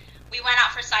when we went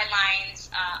out for sidelines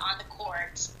on the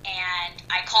court, and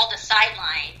I called a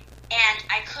sideline, and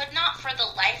I could not for the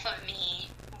life of me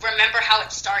remember how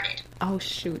it started. Oh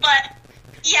shoot! But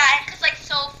yeah, because like,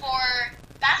 so for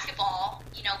basketball,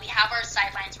 you know, we have our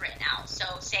sidelines written out. So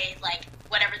say like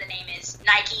whatever the name is,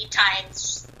 Nike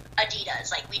times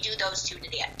Adidas, like we do those two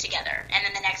together, and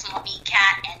then the next one will be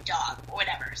cat and dog or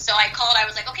whatever. So I called, I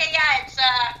was like, okay, yeah,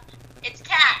 it's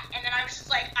cat, and then I was just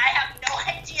like, I have no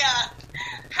idea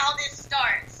how this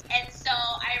starts. And so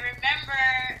I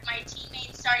remember my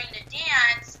teammates starting to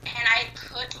dance, and I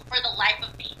for the life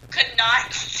of me, could not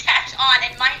catch on.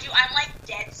 And mind you, I'm like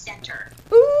dead center.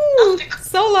 Ooh,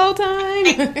 solo time.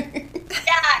 Yeah,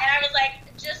 and I was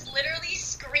like just literally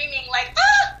screaming like,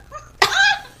 ah!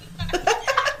 Ah! And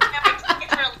my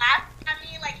teammates were laughing at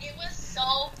me. Like, it was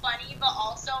so funny, but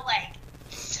also like,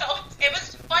 so it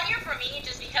was funnier for me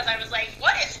just because I was like,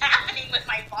 what is happening with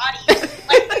my body?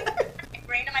 Like, my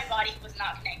brain and my body was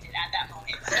not connected at that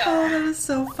moment. So. Oh, that is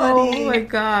so funny. Oh my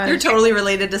god. You're totally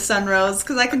related to Sunrose,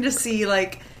 because I can just see,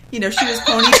 like, you know, she was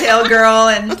ponytail girl,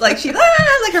 and like she like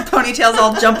her ponytail's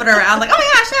all jumping around, like, oh my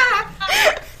gosh,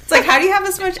 ah. It's like, how do you have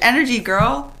this much energy,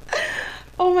 girl?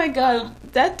 Oh my god,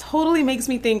 that totally makes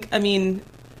me think. I mean,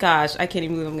 gosh, I can't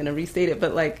even believe I'm going to restate it,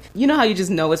 but like, you know how you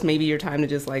just know it's maybe your time to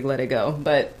just like let it go.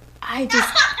 But I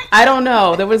don't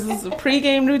know. There was this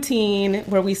pregame routine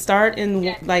where we start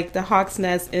in like the Hawks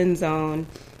Nest end zone,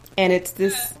 And it's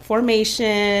this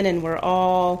formation, and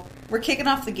we're kicking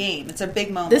off the game. It's a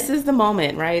big moment. This is the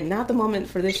moment, right? Not the moment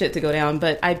for this shit to go down,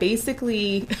 but I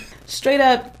basically straight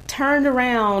up turned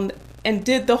around and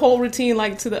did the whole routine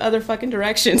like to the other fucking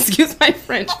direction. Excuse my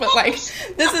French, but like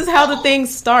this is how the thing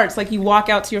starts. Like you walk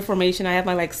out to your formation. I have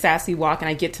my like sassy walk, and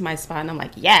I get to my spot, and I'm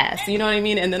like, yes, you know what I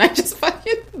mean? And then I just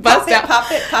fucking bust out.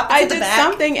 Pop it. I did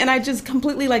something, and I just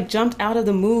completely like jumped out of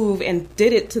the move and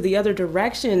did it to the other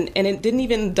direction, and it didn't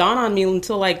even dawn on me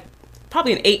until like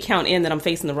probably an 8 count in that I'm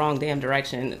facing the wrong damn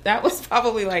direction. That was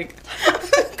probably like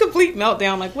complete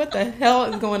meltdown. Like what the hell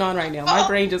is going on right now? My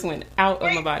brain just went out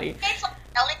of my body.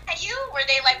 Yelling at you? Were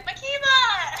they like,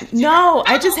 Makiba? No,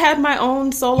 I just had my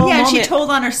own solo moment. She told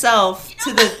on herself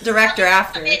to the director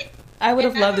after. I would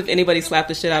have loved if anybody slapped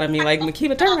the shit out of me like,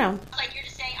 Makiba, turn around. Like you're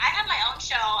just saying, I have my own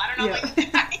show. I don't know what you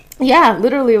guys. Yeah,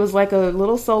 literally it was like a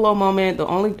little solo moment.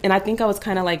 And I think I was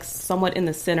kind of like somewhat in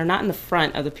the center, not in the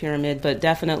front of the pyramid, but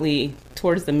definitely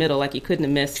towards the middle. Like you couldn't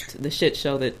have missed the shit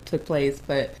show that took place.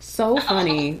 But so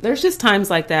funny. There's just times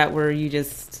like that where you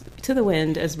just, to the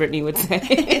wind, as Brittany would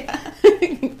say.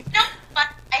 No, but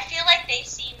I feel like they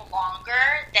seem longer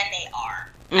than they are.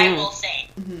 I will say.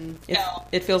 Mm-hmm. So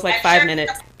it feels like 5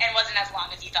 minutes. And wasn't as long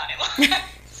as you thought it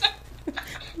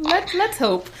was. Let's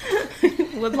hope.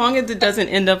 As long as it doesn't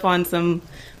end up on some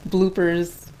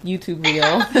bloopers YouTube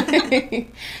reel.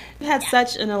 You had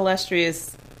such an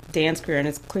illustrious dance career, and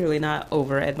it's clearly not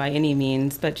over by any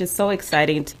means, but just so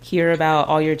exciting to hear about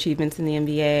all your achievements in the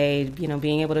NBA, you know,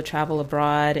 being able to travel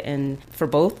abroad and for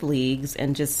both leagues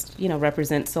and just, you know,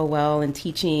 represent so well and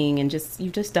teaching and just,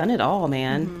 you've just done it all,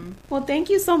 man. Mm-hmm. Well, thank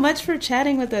you so much for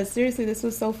chatting with us. Seriously, this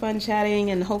was so fun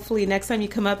chatting, and hopefully next time you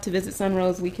come up to visit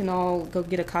Sunrose, we can all go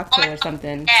get a cocktail or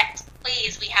something. Yes,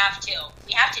 please, we have to.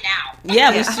 We have to now.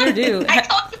 Yeah, we sure do. I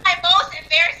told you my most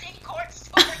embarrassing court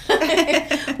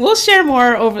story. We'll share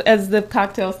more over as the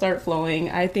cocktails start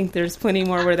flowing. I think there's plenty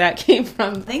more where that came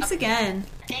from. Thanks again.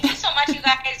 Thank you so much, you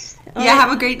guys.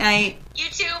 Have a great night. You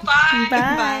too. Bye.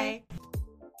 Bye.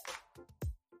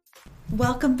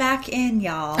 Welcome back in,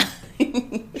 y'all.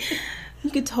 You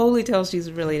could totally tell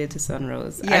she's related to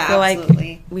Sunrose. Yeah, I feel absolutely.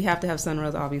 like we have to have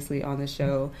Sunrose, obviously, on the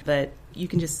show, but you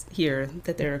can just hear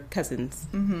that they're cousins.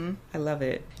 Mm-hmm. I love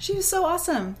it. She was so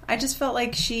awesome. I just felt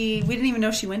like we didn't even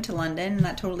know she went to London, and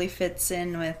that totally fits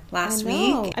in with last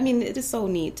week. I mean, it is so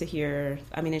neat to hear.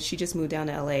 I mean, she just moved down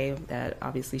to LA. That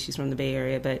obviously she's from the Bay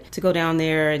Area, but to go down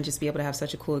there and just be able to have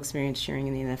such a cool experience cheering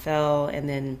in the NFL, and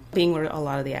then being where a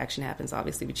lot of the action happens,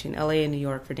 obviously between LA and New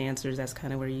York for dancers, that's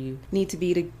kind of where you need to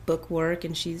be to book work.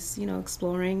 And she's, you know,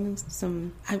 exploring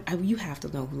some. You have to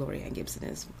know who Lorianne Gibson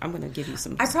is. I'm going to give you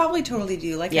some. I probably totally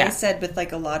do. Like I said, with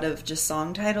like a lot of just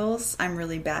song titles, I'm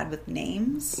really bad with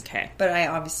names. Okay. But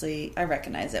I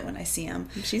recognize it when I see them.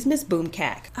 She's Miss Boom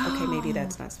Cack. Okay, maybe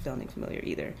that's not sounding familiar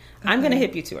either. Okay. I'm going to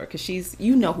hip you to her because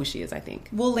you know who she is, I think.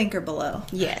 We'll link her below.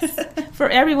 Yes. For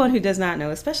everyone who does not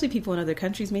know, especially people in other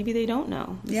countries, maybe they don't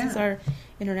know. This is our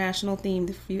international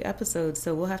themed few episodes,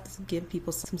 so we'll have to give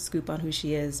people some scoop on who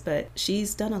she is. But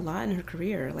she's done a lot in her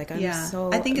career. Like,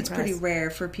 I think it's pretty rare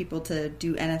for people to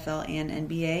do NFL and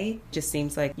NBA. Just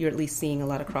seems like you're at least seeing a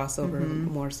lot of crossover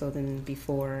more so than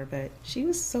before. But she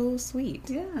was so sweet.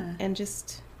 Yeah. And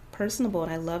just personable,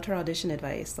 and I loved her audition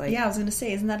advice. Like, I was going to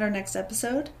say, isn't that our next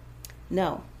episode?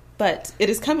 No. But it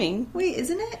is coming. Wait,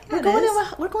 isn't it? We're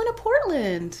going to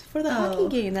Portland for the hockey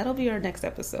game. That'll be our next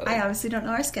episode. I obviously don't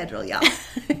know our schedule, y'all.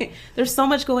 There's so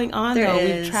much going on, though.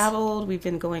 We've traveled. We've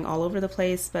been going all over the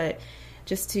place. But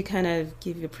just to kind of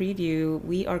give you a preview,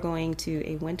 we are going to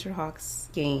a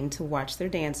Winterhawks game to watch their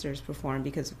dancers perform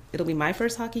because it'll be my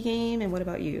first hockey game. And what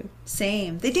about you?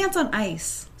 Same. They dance on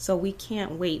ice. So we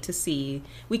can't wait to see.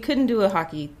 We couldn't do a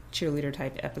hockey cheerleader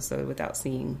type episode without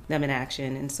seeing them in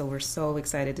action, and so we're so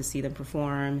excited to see them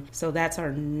perform. So that's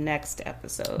our next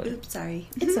episode. Oops, sorry.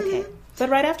 It's okay. But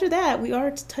right after that, we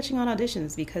are touching on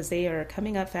auditions because they are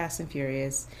coming up fast and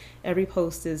furious. Every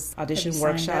post is audition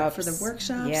workshops. For the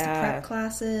workshops, the prep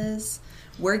classes.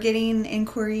 We're getting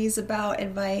inquiries about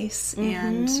advice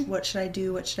and what should I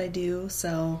do.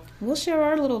 So we'll share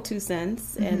our little 2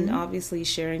 cents and obviously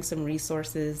sharing some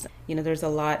resources. You know, there's a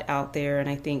lot out there, and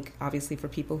I think obviously for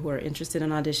people who are interested in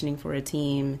auditioning for a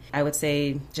team, I would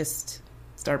say just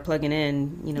start plugging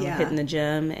in, you know, hitting the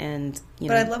gym and, you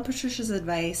know. But I love Patricia's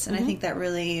advice, and I think that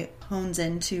really hones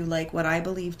into like what I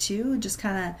believe too. Just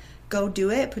kind of go do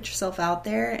it, put yourself out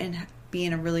there, and be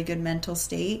in a really good mental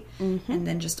state, and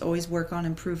then just always work on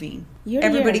improving.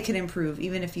 Everybody can improve.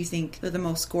 Even if you think they're the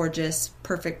most gorgeous,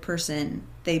 perfect person,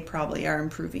 they probably are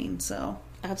improving. So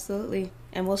absolutely.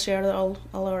 And we'll share all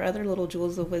our other little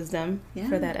jewels of wisdom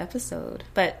for that episode.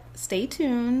 But stay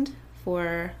tuned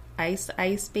for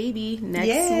Ice Baby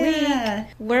next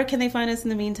week. Where can they find us in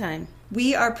the meantime?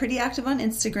 We are pretty active on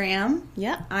Instagram.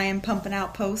 Yeah. I am pumping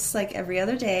out posts like every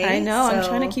other day. I know. So. I'm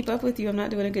trying to keep up with you. I'm not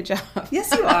doing a good job.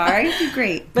 Yes, you are. You do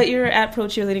great. But you're at Pro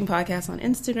Cheerleading Podcast on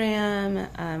Instagram.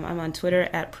 I'm on Twitter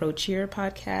at Pro Cheer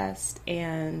Podcast.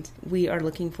 And we are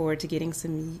looking forward to getting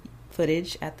some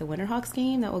footage at the Winterhawks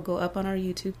game that will go up on our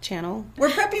YouTube channel. We're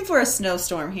prepping for a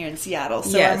snowstorm here in Seattle,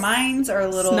 so our minds are a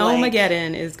little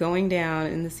Snowmageddon is going down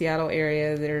in the Seattle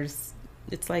area.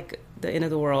 It's like the end of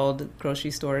the world.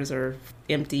 Grocery stores are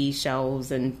empty,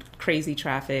 shelves, and crazy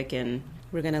traffic, and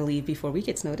we're going to leave before we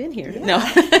get snowed in here. Yeah.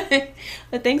 No.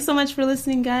 But thanks so much for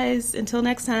listening, guys. Until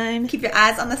next time. Keep your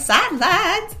eyes on the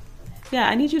sidelines. Yeah,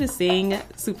 I need you to sing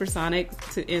Supersonic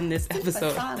to end this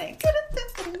episode. Supersonic.